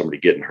 weeks without somebody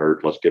getting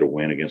hurt. Let's get a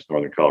win against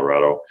Northern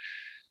Colorado,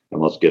 and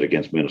let's get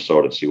against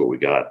Minnesota and see what we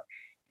got.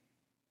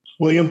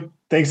 William,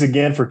 thanks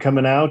again for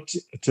coming out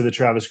to the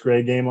Travis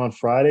Gray game on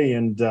Friday,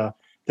 and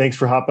thanks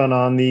for hopping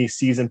on the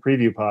season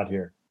preview pod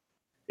here.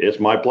 It's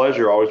my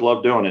pleasure. Always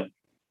love doing it.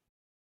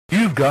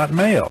 You've got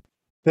mail.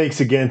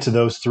 Thanks again to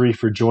those 3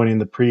 for joining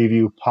the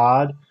preview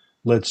pod.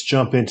 Let's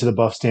jump into the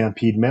Buff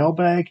Stampede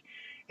mailbag,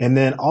 and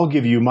then I'll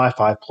give you my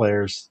 5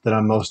 players that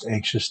I'm most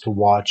anxious to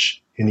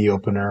watch in the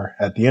opener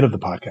at the end of the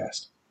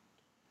podcast.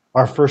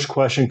 Our first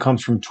question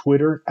comes from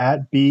Twitter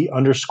at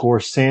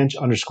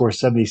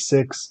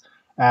B_Sanch_76,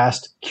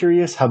 asked,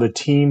 curious how the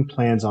team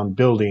plans on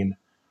building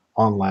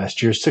on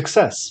last year's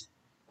success.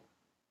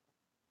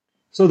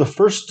 So the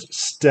first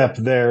step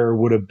there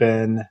would have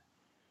been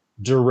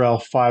Durrell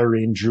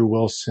firing Drew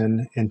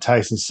Wilson and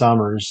Tyson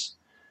Summers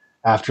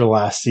after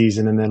last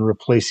season, and then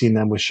replacing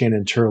them with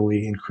Shannon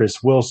Turley and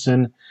Chris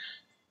Wilson.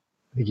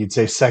 I think you'd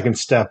say second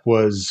step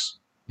was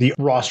the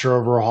roster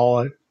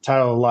overhaul.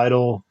 Tyler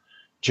Lytle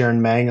Jaron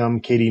Mangum,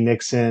 Katie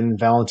Nixon,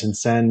 Valentin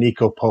Sen,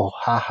 Nico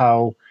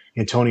Pohaho,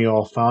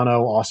 Antonio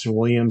Alfano, Austin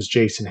Williams,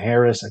 Jason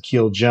Harris,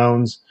 Akil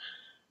Jones,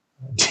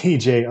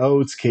 DJ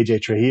Oates,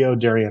 KJ Trujillo,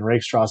 Darian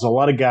Rakestraw. So a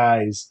lot of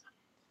guys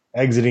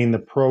exiting the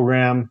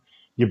program.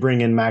 You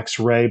bring in Max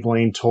Ray,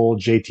 Blaine Toll,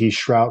 JT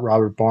Shrout,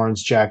 Robert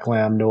Barnes, Jack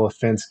Lamb, Noah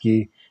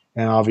Fensky,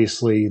 and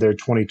obviously their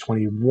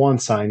 2021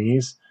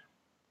 signees.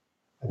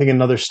 I think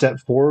another step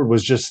forward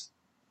was just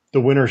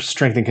the winter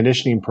strength and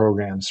conditioning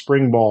program,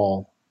 spring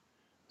ball,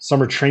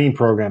 summer training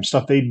program,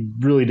 stuff they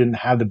really didn't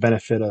have the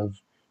benefit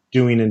of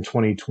doing in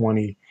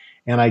 2020.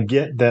 And I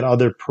get that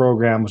other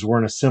programs were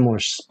in a similar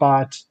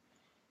spot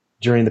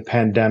during the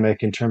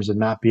pandemic in terms of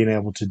not being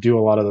able to do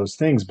a lot of those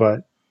things,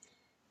 but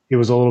it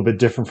was a little bit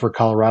different for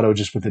Colorado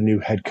just with the new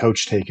head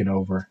coach taking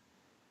over.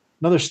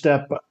 Another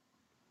step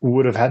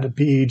would have had to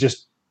be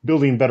just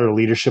building better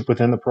leadership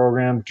within the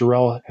program.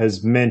 Jarrell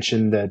has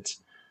mentioned that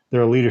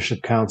their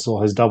leadership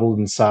council has doubled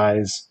in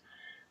size.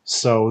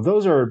 So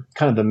those are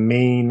kind of the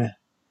main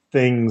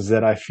things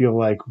that I feel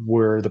like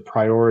were the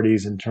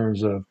priorities in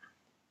terms of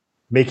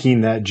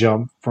making that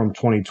jump from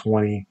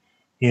 2020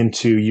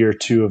 into year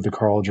 2 of the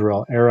Karl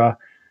Jarrell era.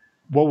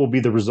 What will be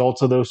the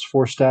results of those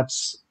 4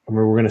 steps? I mean,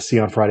 we're going to see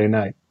on Friday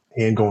night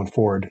and going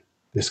forward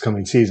this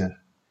coming season.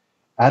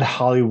 At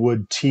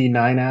Hollywood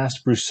T9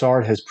 asked,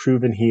 Broussard has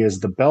proven he is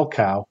the bell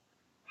cow.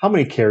 How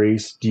many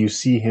carries do you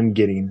see him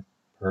getting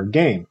per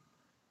game?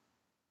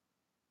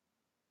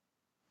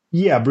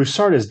 Yeah,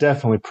 Broussard has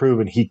definitely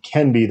proven he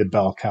can be the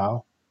bell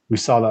cow. We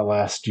saw that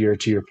last year,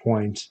 to your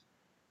point.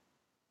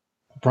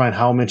 Brian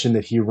Howell mentioned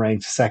that he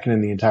ranked second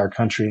in the entire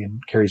country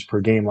in carries per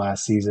game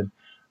last season.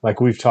 Like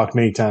we've talked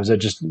many times, that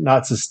just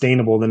not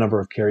sustainable, the number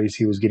of carries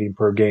he was getting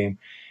per game.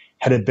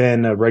 Had it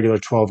been a regular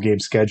 12-game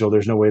schedule,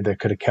 there's no way they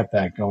could have kept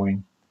that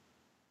going.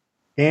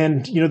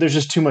 And, there's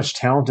just too much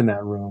talent in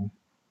that room.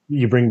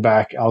 You bring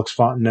back Alex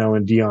Fontenot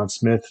and Deion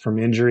Smith from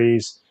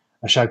injuries.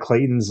 Ashad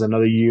Clayton's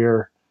another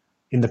year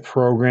in the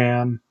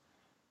program.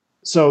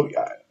 So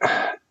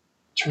in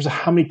terms of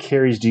how many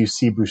carries do you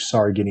see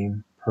Broussard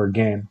getting per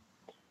game?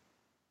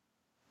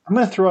 I'm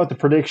going to throw out the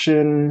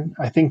prediction.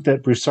 I think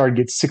that Broussard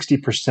gets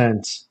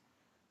 60%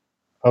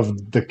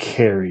 of the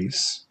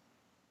carries.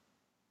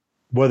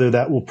 Whether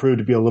that will prove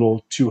to be a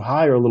little too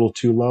high or a little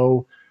too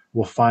low,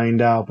 we'll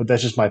find out. But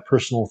that's just my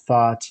personal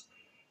thought.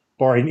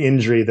 Barring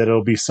injury, that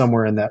it'll be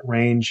somewhere in that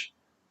range.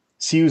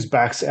 CU's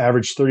backs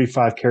averaged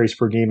 35 carries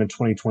per game in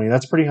 2020.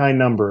 That's a pretty high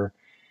number.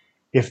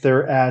 If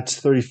they're at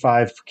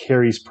 35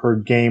 carries per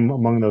game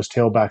among those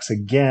tailbacks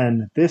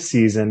again this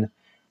season,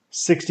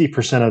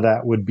 60% of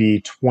that would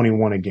be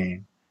 21 a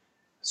game.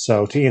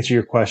 So to answer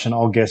your question,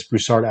 I'll guess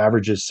Broussard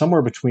averages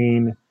somewhere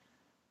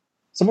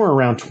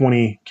around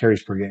 20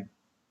 carries per game,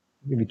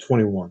 maybe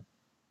 21.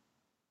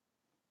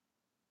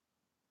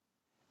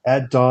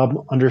 At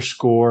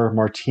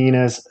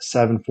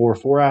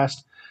Dob_Martinez744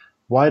 asked,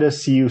 why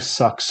does CU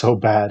suck so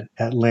bad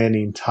at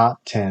landing top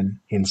 10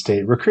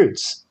 in-state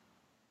recruits?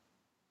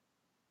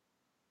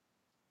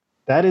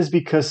 That is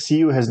because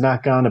CU has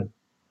not gone to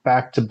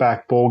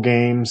back-to-back bowl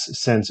games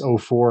since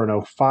 04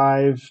 and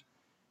 05.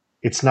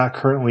 It's not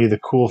currently the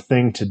cool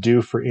thing to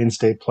do for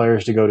in-state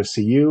players to go to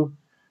CU.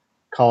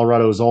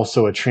 Colorado is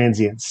also a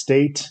transient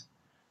state,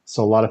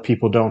 so a lot of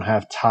people don't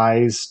have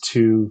ties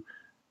to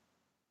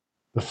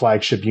the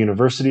flagship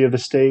university of the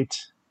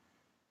state.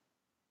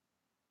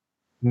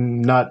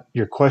 Not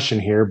your question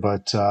here,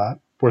 but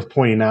worth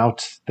pointing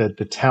out that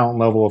the talent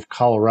level of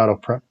Colorado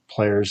prep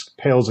players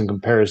pales in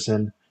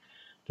comparison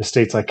to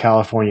states like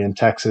California and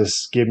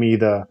Texas. Give me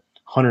the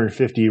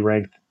 150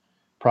 ranked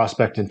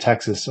prospect in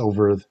Texas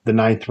over the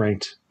 9th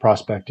ranked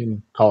prospect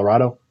in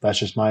Colorado. That's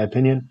just my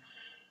opinion.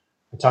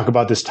 I talk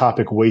about this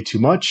topic way too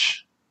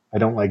much. I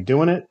don't like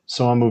doing it,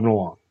 so I'm moving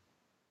along.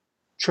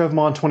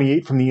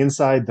 Trevmon28 from the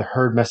Inside the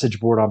Herd message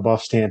board on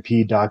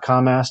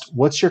BuffStampede.com asked,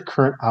 what's your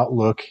current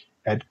outlook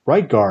at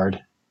right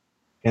guard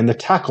and the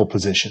tackle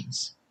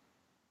positions?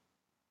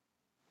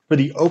 For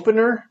the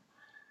opener,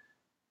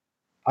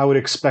 I would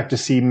expect to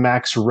see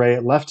Max Ray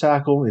at left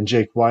tackle and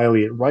Jake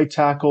Wiley at right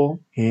tackle.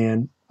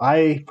 And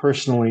I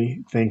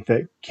personally think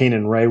that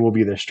Kanan Ray will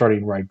be their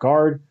starting right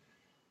guard.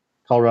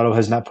 Colorado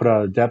has not put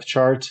out a depth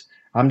chart.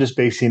 I'm just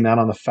basing that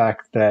on the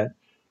fact that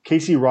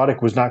Casey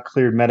Roddick was not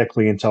cleared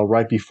medically until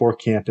right before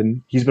camp,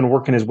 and he's been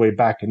working his way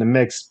back in the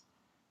mix.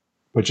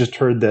 But just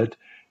heard that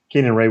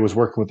Kanan Ray was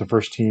working with the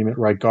first team at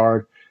right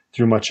guard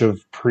through much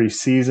of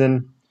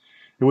preseason.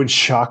 It wouldn't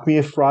shock me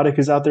if Roddick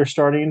is out there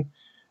starting,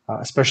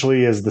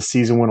 especially as the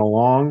season went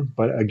along.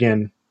 But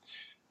again,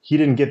 he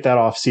didn't get that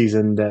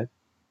offseason that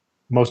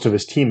most of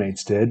his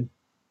teammates did.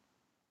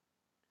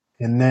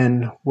 And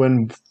then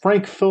when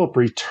Frank Phillip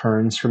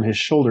returns from his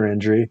shoulder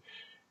injury,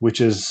 which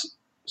is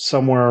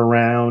somewhere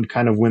around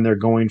kind of when they're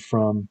going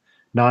from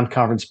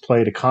non-conference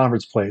play to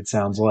conference play, it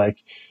sounds like,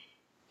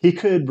 he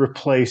could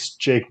replace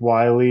Jake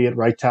Wiley at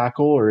right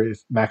tackle, or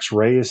if Max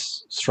Ray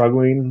is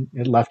struggling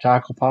at left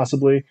tackle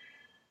possibly.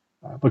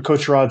 But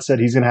Coach Rod said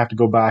he's going to have to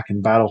go back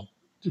and battle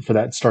for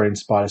that starting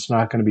spot. It's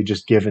not going to be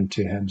just given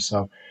to him.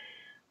 So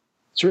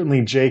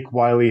Certainly, Jake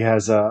Wiley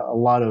has a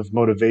lot of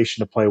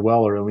motivation to play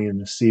well early in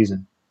the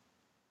season.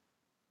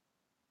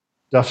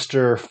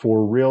 Duffster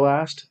for Real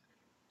asked,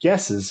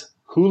 guesses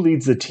who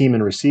leads the team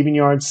in receiving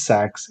yards,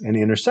 sacks, and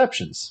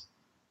interceptions?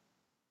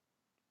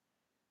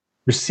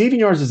 Receiving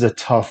yards is a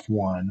tough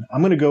one.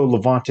 I'm going to go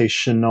Levante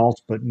Chenault,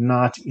 but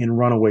not in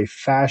runaway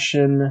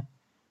fashion.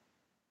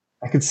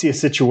 I could see a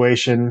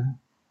situation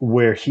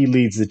where he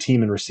leads the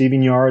team in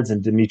receiving yards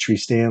and Dimitri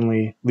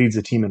Stanley leads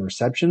the team in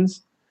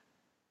receptions.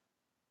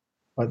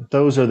 But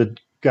those are the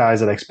guys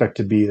that I expect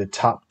to be the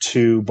top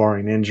two,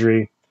 barring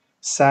injury.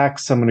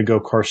 Sacks, I'm going to go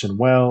Carson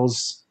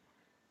Wells.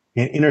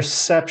 And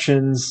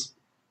interceptions,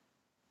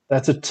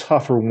 that's a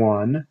tougher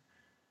one.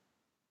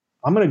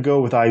 I'm going to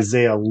go with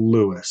Isaiah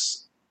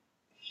Lewis.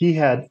 He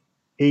had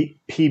 8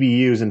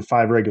 PBUs in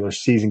 5 regular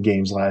season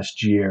games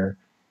last year.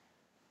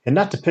 And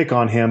not to pick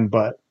on him,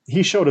 but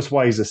he showed us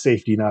why he's a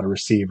safety, not a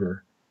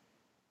receiver.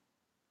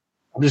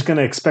 I'm just going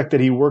to expect that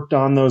he worked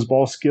on those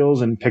ball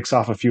skills and picks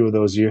off a few of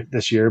those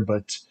this year,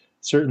 but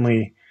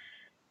certainly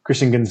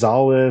Christian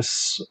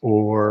Gonzalez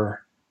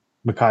or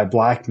Mekhi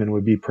Blackman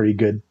would be pretty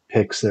good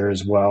picks there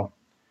as well.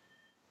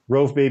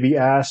 Rove Baby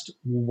asked,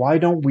 why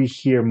don't we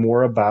hear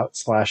more about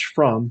 /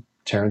 from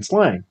Terrence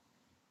Lang?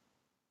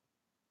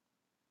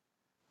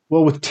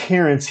 Well, with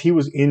Terrence, he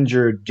was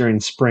injured during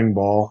spring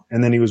ball,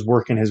 and then he was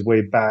working his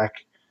way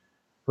back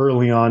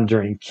early on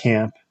during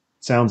camp.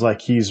 Sounds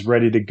like he's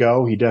ready to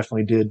go. He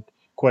definitely did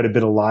quite a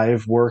bit of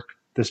live work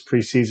this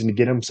preseason to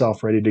get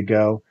himself ready to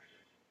go.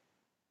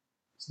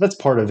 So that's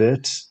part of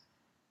it.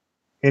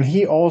 And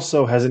he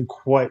also hasn't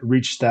quite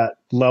reached that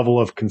level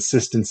of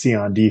consistency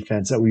on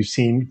defense that we've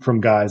seen from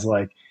guys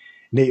like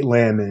Nate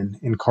Landman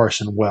and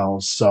Carson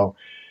Wells. So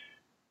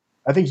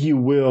I think you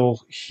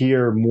will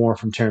hear more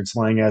from Terrence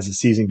Lang as the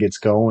season gets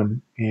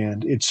going.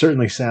 And it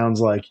certainly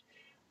sounds like,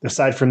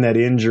 aside from that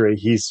injury,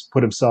 he's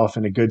put himself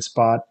in a good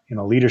spot in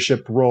a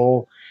leadership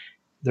role.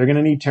 They're going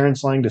to need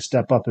Terrence Lang to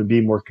step up and be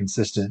more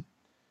consistent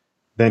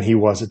than he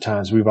was at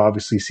times. We've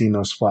obviously seen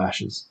those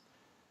flashes.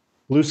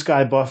 Blue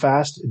Sky Buff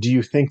asked, do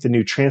you think the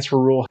new transfer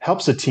rule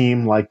helps a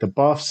team like the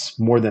Buffs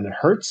more than it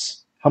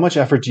hurts? How much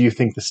effort do you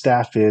think the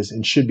staff is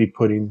and should be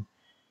putting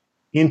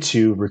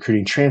into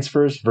recruiting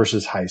transfers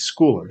versus high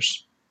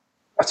schoolers?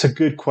 That's a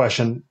good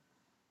question.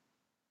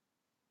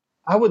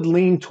 I would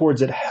lean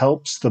towards it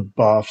helps the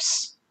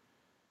Buffs,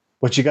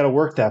 but you got to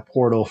work that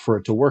portal for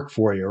it to work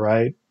for you,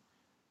 right?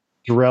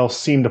 Darrell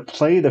seemed to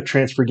play the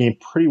transfer game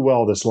pretty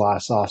well this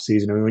last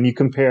offseason. I mean, when you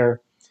compare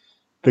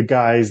the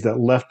guys that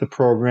left the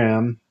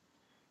program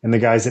and the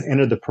guys that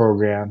entered the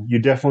program, you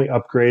definitely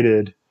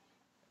upgraded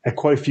at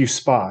quite a few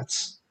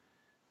spots.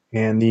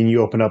 And then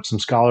you open up some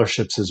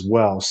scholarships as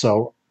well.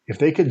 So if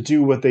they could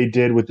do what they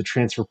did with the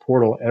transfer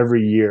portal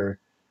every year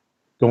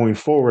going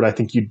forward, I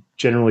think you'd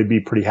generally be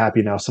pretty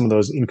happy. Now, some of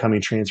those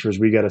incoming transfers,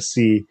 we got to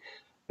see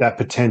that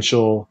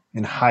potential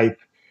and hype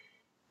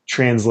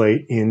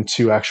translate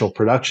into actual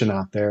production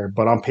out there.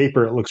 But on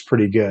paper, it looks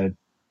pretty good.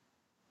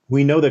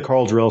 We know that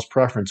Karl Dorrell's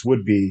preference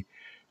would be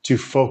to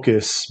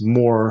focus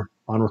more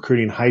on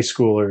recruiting high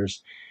schoolers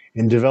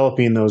and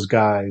developing those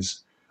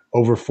guys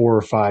over 4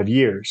 or 5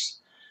 years.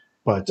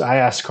 But I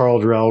asked Karl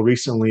Dorrell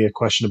recently a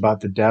question about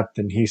the depth,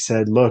 and he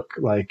said, look,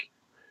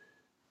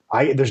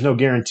 there's no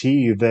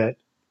guarantee that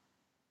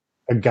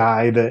a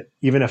guy that,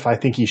 even if I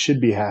think he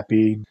should be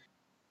happy,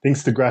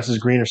 thinks the grass is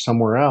greener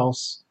somewhere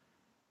else,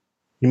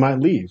 he might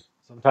leave.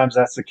 Sometimes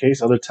that's the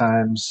case. Other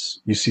times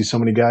you see so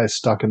many guys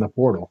stuck in the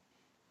portal.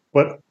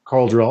 But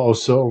Karl Dorrell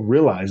also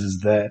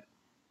realizes that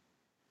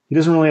he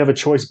doesn't really have a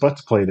choice but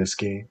to play this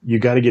game. You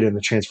got to get in the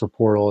transfer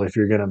portal if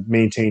you're going to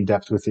maintain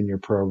depth within your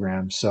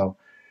program. So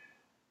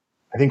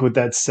I think with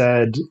that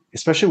said,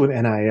 especially with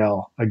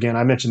NIL, again,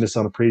 I mentioned this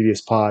on a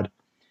previous pod,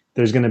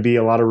 there's going to be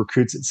a lot of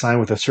recruits that sign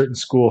with a certain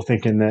school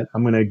thinking that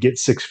I'm going to get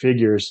 6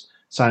 figures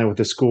signing with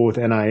a school with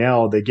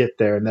NIL. They get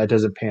there and that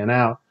doesn't pan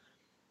out.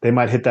 They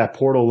might hit that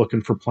portal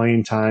looking for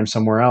playing time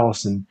somewhere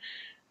else. And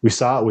we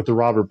saw it with the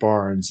Robert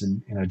Barnes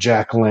and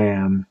Jack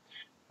Lamb.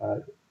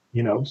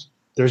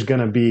 There's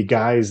going to be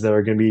guys that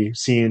are going to be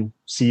seeing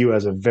CU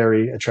as a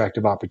very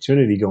attractive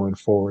opportunity going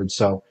forward.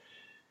 So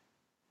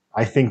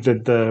I think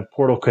that the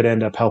portal could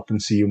end up helping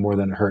CU more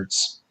than it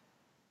hurts.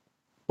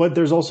 But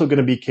there's also going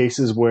to be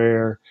cases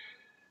where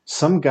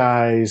some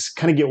guys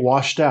kind of get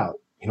washed out.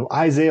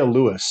 Isaiah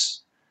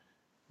Lewis,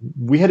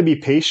 we had to be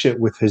patient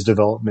with his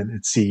development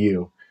at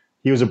CU.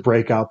 He was a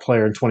breakout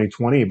player in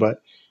 2020,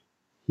 but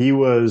he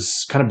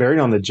was kind of buried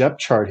on the depth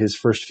chart his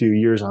first few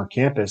years on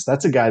campus.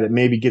 That's a guy that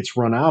maybe gets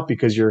run out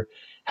because you're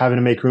having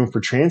to make room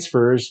for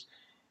transfers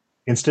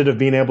instead of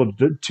being able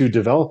to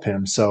develop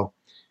him. So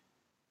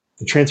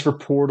the transfer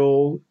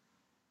portal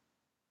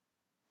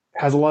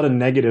has a lot of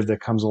negative that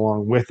comes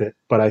along with it.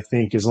 But I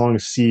think as long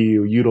as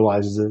CU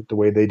utilizes it the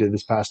way they did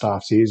this past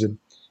offseason,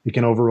 it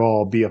can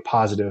overall be a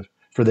positive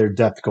for their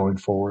depth going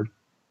forward.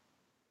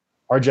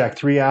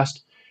 RJack3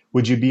 asked,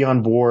 would you be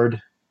on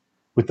board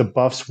with the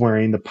Buffs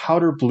wearing the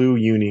powder blue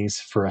unis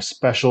for a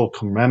special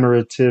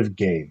commemorative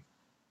game?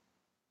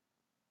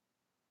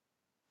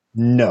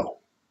 No.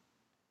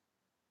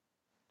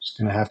 Just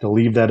And I have to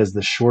leave that as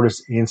the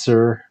shortest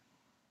answer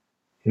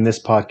in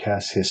this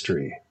podcast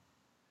history.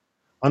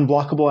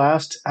 Unblockable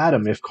asked,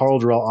 Adam, if Carl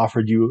Durrell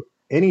offered you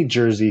any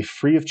jersey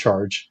free of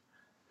charge,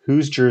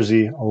 whose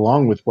jersey,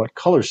 along with what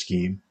color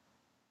scheme,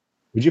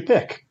 would you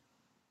pick?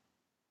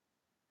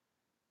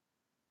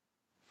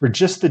 For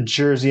just the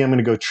jersey, I'm going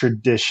to go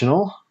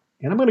traditional,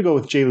 and I'm going to go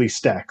with J-Lee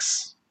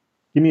Stacks.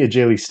 Give me a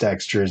J-Lee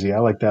Stacks jersey. I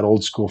like that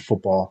old school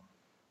football.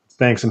 Let's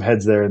bang some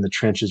heads there in the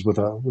trenches with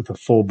a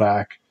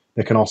fullback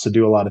that can also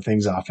do a lot of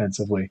things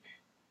offensively.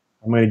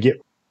 I'm going to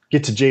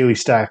get to J-Lee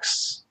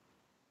Stacks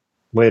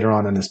later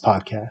on in this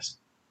podcast.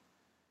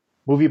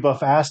 Movie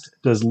Buff asked,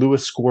 does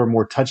Lewis score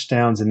more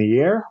touchdowns in the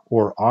air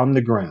or on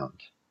the ground?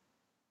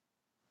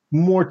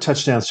 More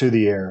touchdowns through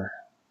the air,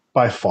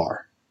 by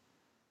far.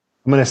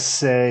 I'm going to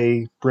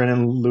say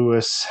Brendan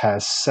Lewis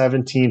has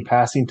 17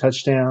 passing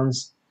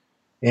touchdowns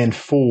and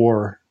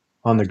 4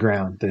 on the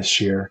ground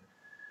this year.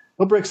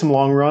 He'll break some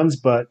long runs,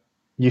 but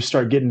you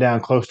start getting down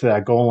close to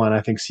that goal line,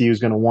 I think CU is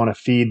going to want to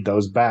feed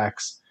those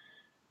backs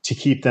to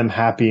keep them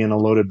happy in a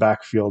loaded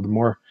backfield. The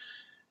more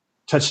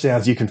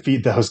touchdowns you can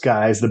feed those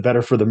guys, the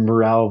better for the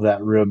morale of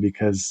that room,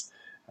 because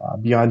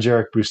beyond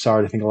Jarek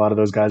Broussard, I think a lot of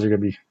those guys are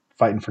going to be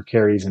fighting for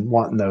carries and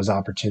wanting those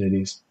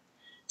opportunities.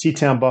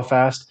 T-Town Buff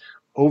asked,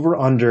 over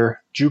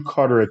under Drew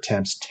Carter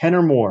attempts 10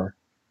 or more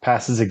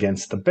passes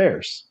against the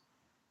Bears.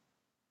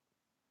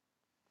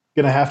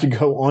 Going to have to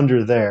go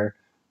under there.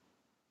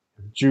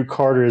 Drew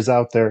Carter is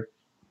out there.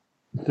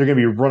 They're going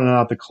to be running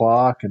out the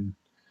clock, and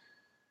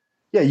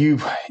yeah, you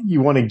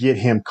want to get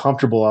him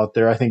comfortable out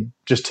there. I think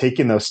just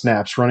taking those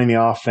snaps, running the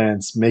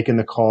offense, making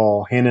the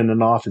call, handing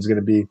it off is going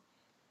to be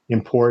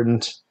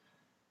important.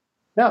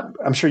 Now,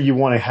 I'm sure you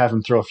want to have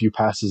him throw a few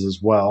passes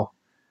as well.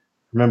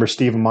 Remember,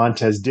 Steven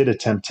Montez did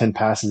attempt 10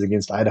 passes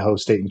against Idaho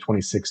State in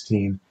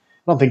 2016.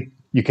 I don't think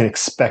you can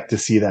expect to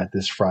see that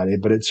this Friday,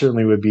 but it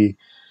certainly would be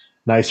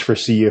nice for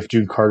CU if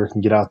Drew Carter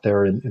can get out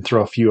there and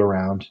throw a few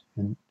around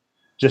and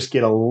just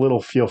get a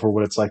little feel for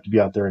what it's like to be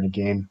out there in a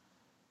game.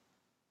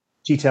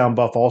 G-Town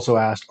Buff also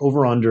asked,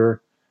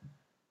 over-under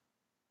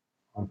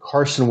on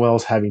Carson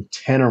Wells having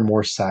 10 or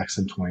more sacks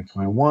in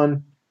 2021.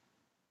 I'm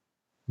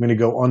going to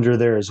go under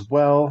there as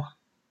well.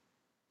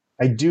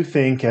 I do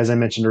think, as I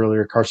mentioned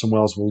earlier, Carson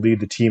Wells will lead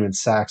the team in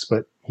sacks,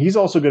 but he's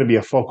also going to be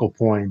a focal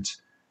point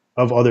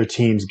of other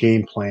teams'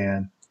 game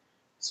plan.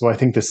 So I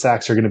think the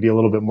sacks are going to be a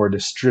little bit more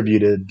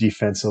distributed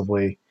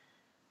defensively.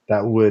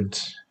 That would,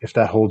 if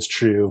that holds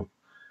true,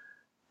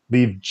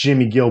 leave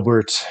Jimmy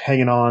Gilbert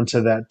hanging on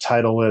to that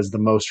title as the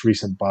most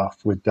recent Buff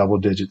with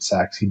double-digit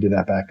sacks. He did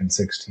that back in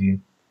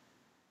 2016.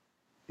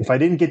 If I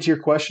didn't get to your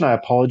question, I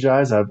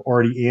apologize. I've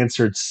already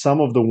answered some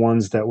of the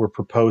ones that were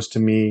proposed to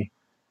me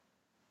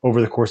over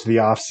the course of the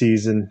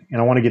offseason,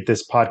 and I want to get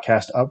this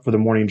podcast up for the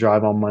morning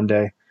drive on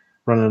Monday.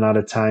 Running out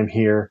of time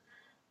here.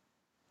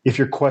 If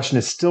your question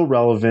is still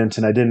relevant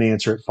and I didn't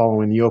answer it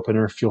following the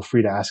opener, feel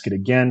free to ask it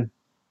again.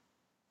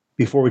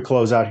 Before we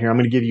close out here, I'm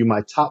going to give you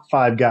my top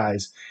 5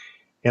 guys,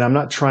 and I'm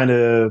not trying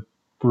to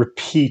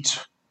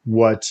repeat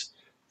what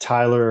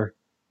Tyler,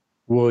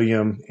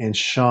 William, and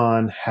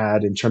Sean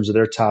had in terms of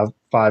their top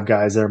 5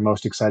 guys they're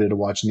most excited to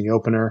watch in the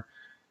opener.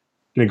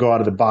 I'm going to go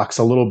out of the box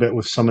a little bit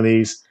with some of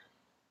these.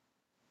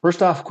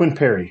 First off, Quinn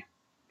Perry.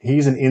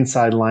 He's an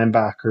inside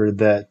linebacker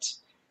that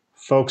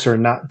folks are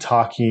not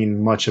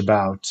talking much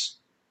about,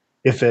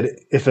 if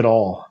at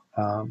all.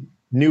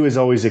 New is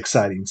always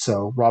exciting.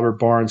 So Robert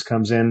Barnes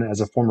comes in as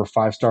a former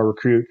 5-star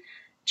recruit.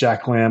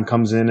 Jack Lamb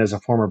comes in as a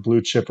former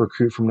blue chip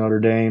recruit from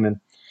Notre Dame. And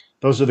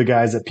those are the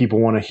guys that people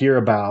want to hear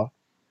about.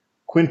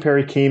 Quinn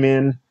Perry came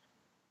in,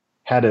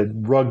 had a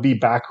rugby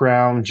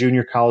background,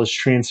 junior college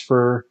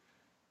transfer,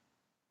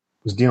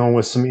 was dealing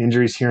with some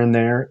injuries here and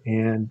there.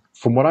 And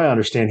from what I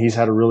understand, he's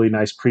had a really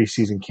nice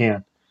preseason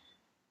camp.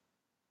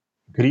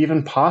 Could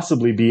even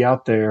possibly be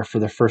out there for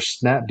the first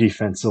snap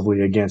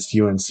defensively against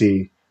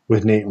UNC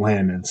with Nate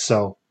Landman.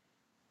 So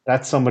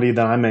that's somebody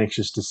that I'm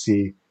anxious to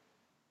see.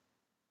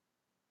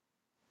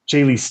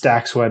 J-Lee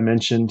Stacks, who I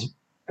mentioned,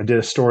 I did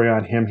a story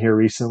on him here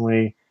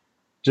recently.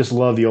 Just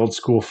love the old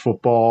school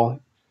football.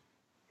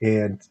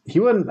 And he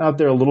went out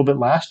there a little bit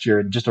last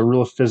year, just a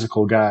real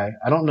physical guy.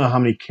 I don't know how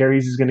many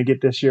carries he's going to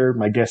get this year.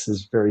 My guess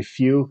is very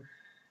few.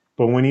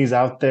 But when he's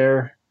out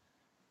there,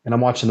 and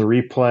I'm watching the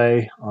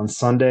replay on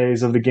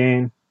Sundays of the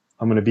game,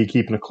 I'm going to be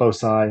keeping a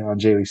close eye on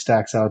J-Lee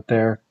Stacks out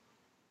there.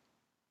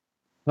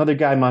 Another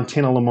guy,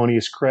 Montana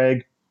Lamonius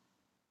Craig.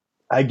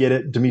 I get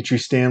it. Dimitri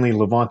Stanley,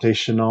 Levante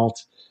Chenault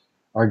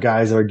are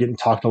guys that are getting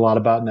talked a lot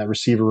about in that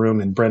receiver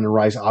room. And Brendan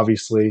Rice,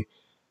 obviously,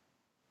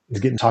 is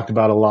getting talked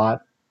about a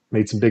lot.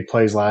 Made some big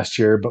plays last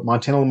year. But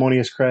Montana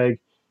Lamonius Craig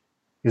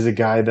is a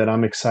guy that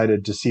I'm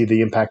excited to see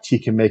the impact he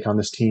can make on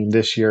this team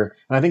this year.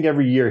 And I think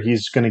every year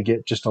he's going to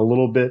get just a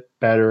little bit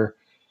better.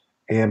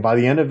 And by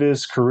the end of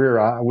his career,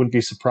 I wouldn't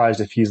be surprised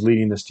if he's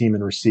leading this team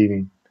in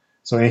receiving.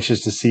 So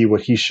anxious to see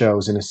what he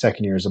shows in his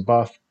second year as a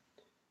Buff.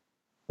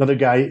 Another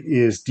guy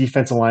is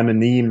defensive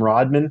lineman Naeem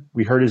Rodman.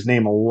 We heard his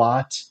name a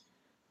lot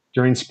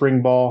during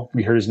spring ball.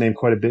 We heard his name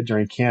quite a bit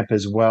during camp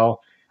as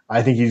well.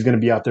 I think he's going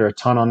to be out there a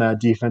ton on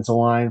that defensive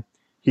line.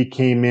 He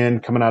came in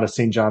coming out of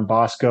St. John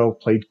Bosco,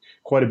 played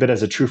quite a bit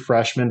as a true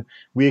freshman.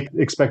 We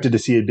expected to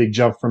see a big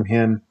jump from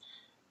him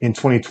in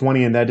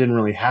 2020, and that didn't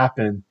really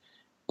happen.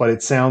 But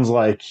it sounds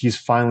like he's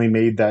finally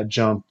made that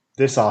jump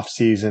this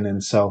offseason.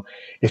 And so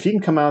if he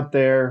can come out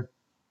there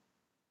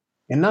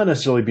and not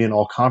necessarily be an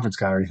all-conference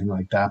guy or anything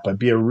like that, but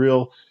be a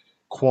real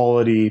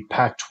quality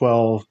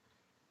Pac-12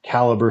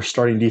 caliber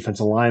starting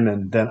defensive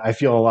lineman, then I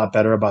feel a lot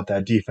better about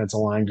that defensive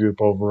line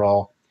group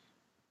overall.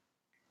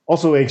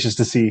 Also anxious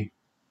to see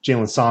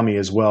Jalen Sami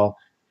as well.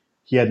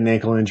 He had an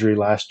ankle injury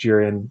last year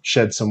and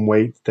shed some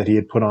weight that he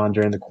had put on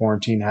during the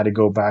quarantine, had to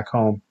go back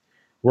home,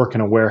 work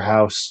in a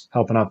warehouse,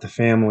 helping out the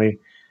family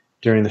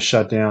during the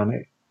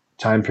shutdown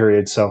time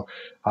period. So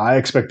I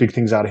expect big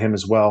things out of him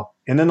as well.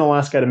 And then the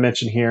last guy to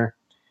mention here,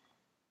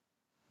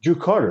 Drew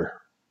Carter,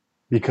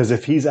 because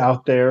if he's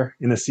out there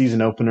in the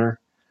season opener,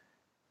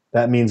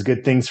 that means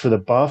good things for the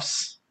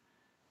Buffs.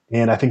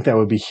 And I think that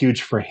would be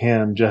huge for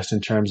him just in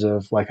terms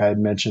of, like I had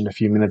mentioned a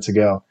few minutes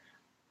ago,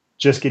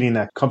 just getting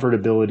that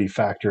comfortability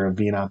factor of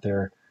being out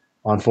there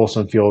on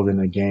Folsom Field in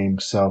a game.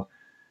 So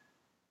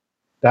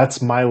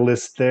that's my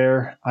list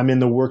there. I'm in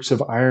the works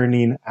of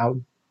ironing out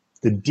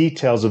the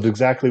details of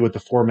exactly what the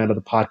format of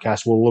the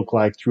podcast will look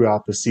like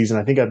throughout the season.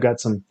 I think I've got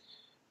some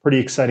pretty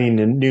exciting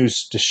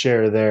news to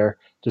share there.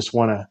 Just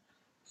want to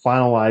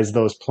finalize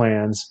those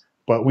plans.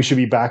 But we should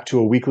be back to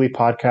a weekly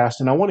podcast.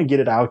 And I want to get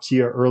it out to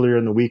you earlier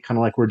in the week, kind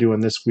of like we're doing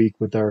this week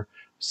with our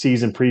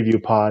season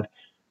preview pod.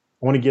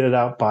 I want to get it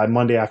out by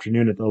Monday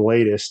afternoon at the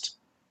latest.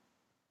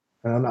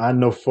 And I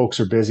know folks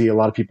are busy. A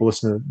lot of people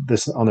listen to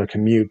this on their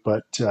commute,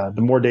 but the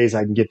more days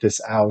I can get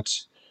this out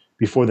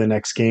before the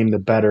next game, the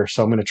better.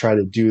 So I'm going to try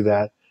to do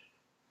that.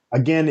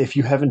 Again, if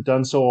you haven't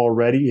done so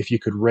already, if you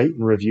could rate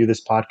and review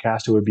this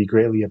podcast, it would be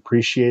greatly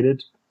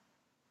appreciated.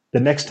 The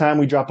next time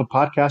we drop a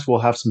podcast, we'll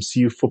have some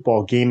CU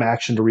football game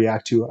action to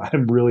react to.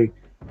 I'm really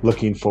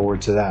looking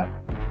forward to that.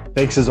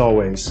 Thanks as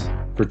always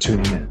for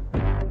tuning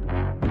in.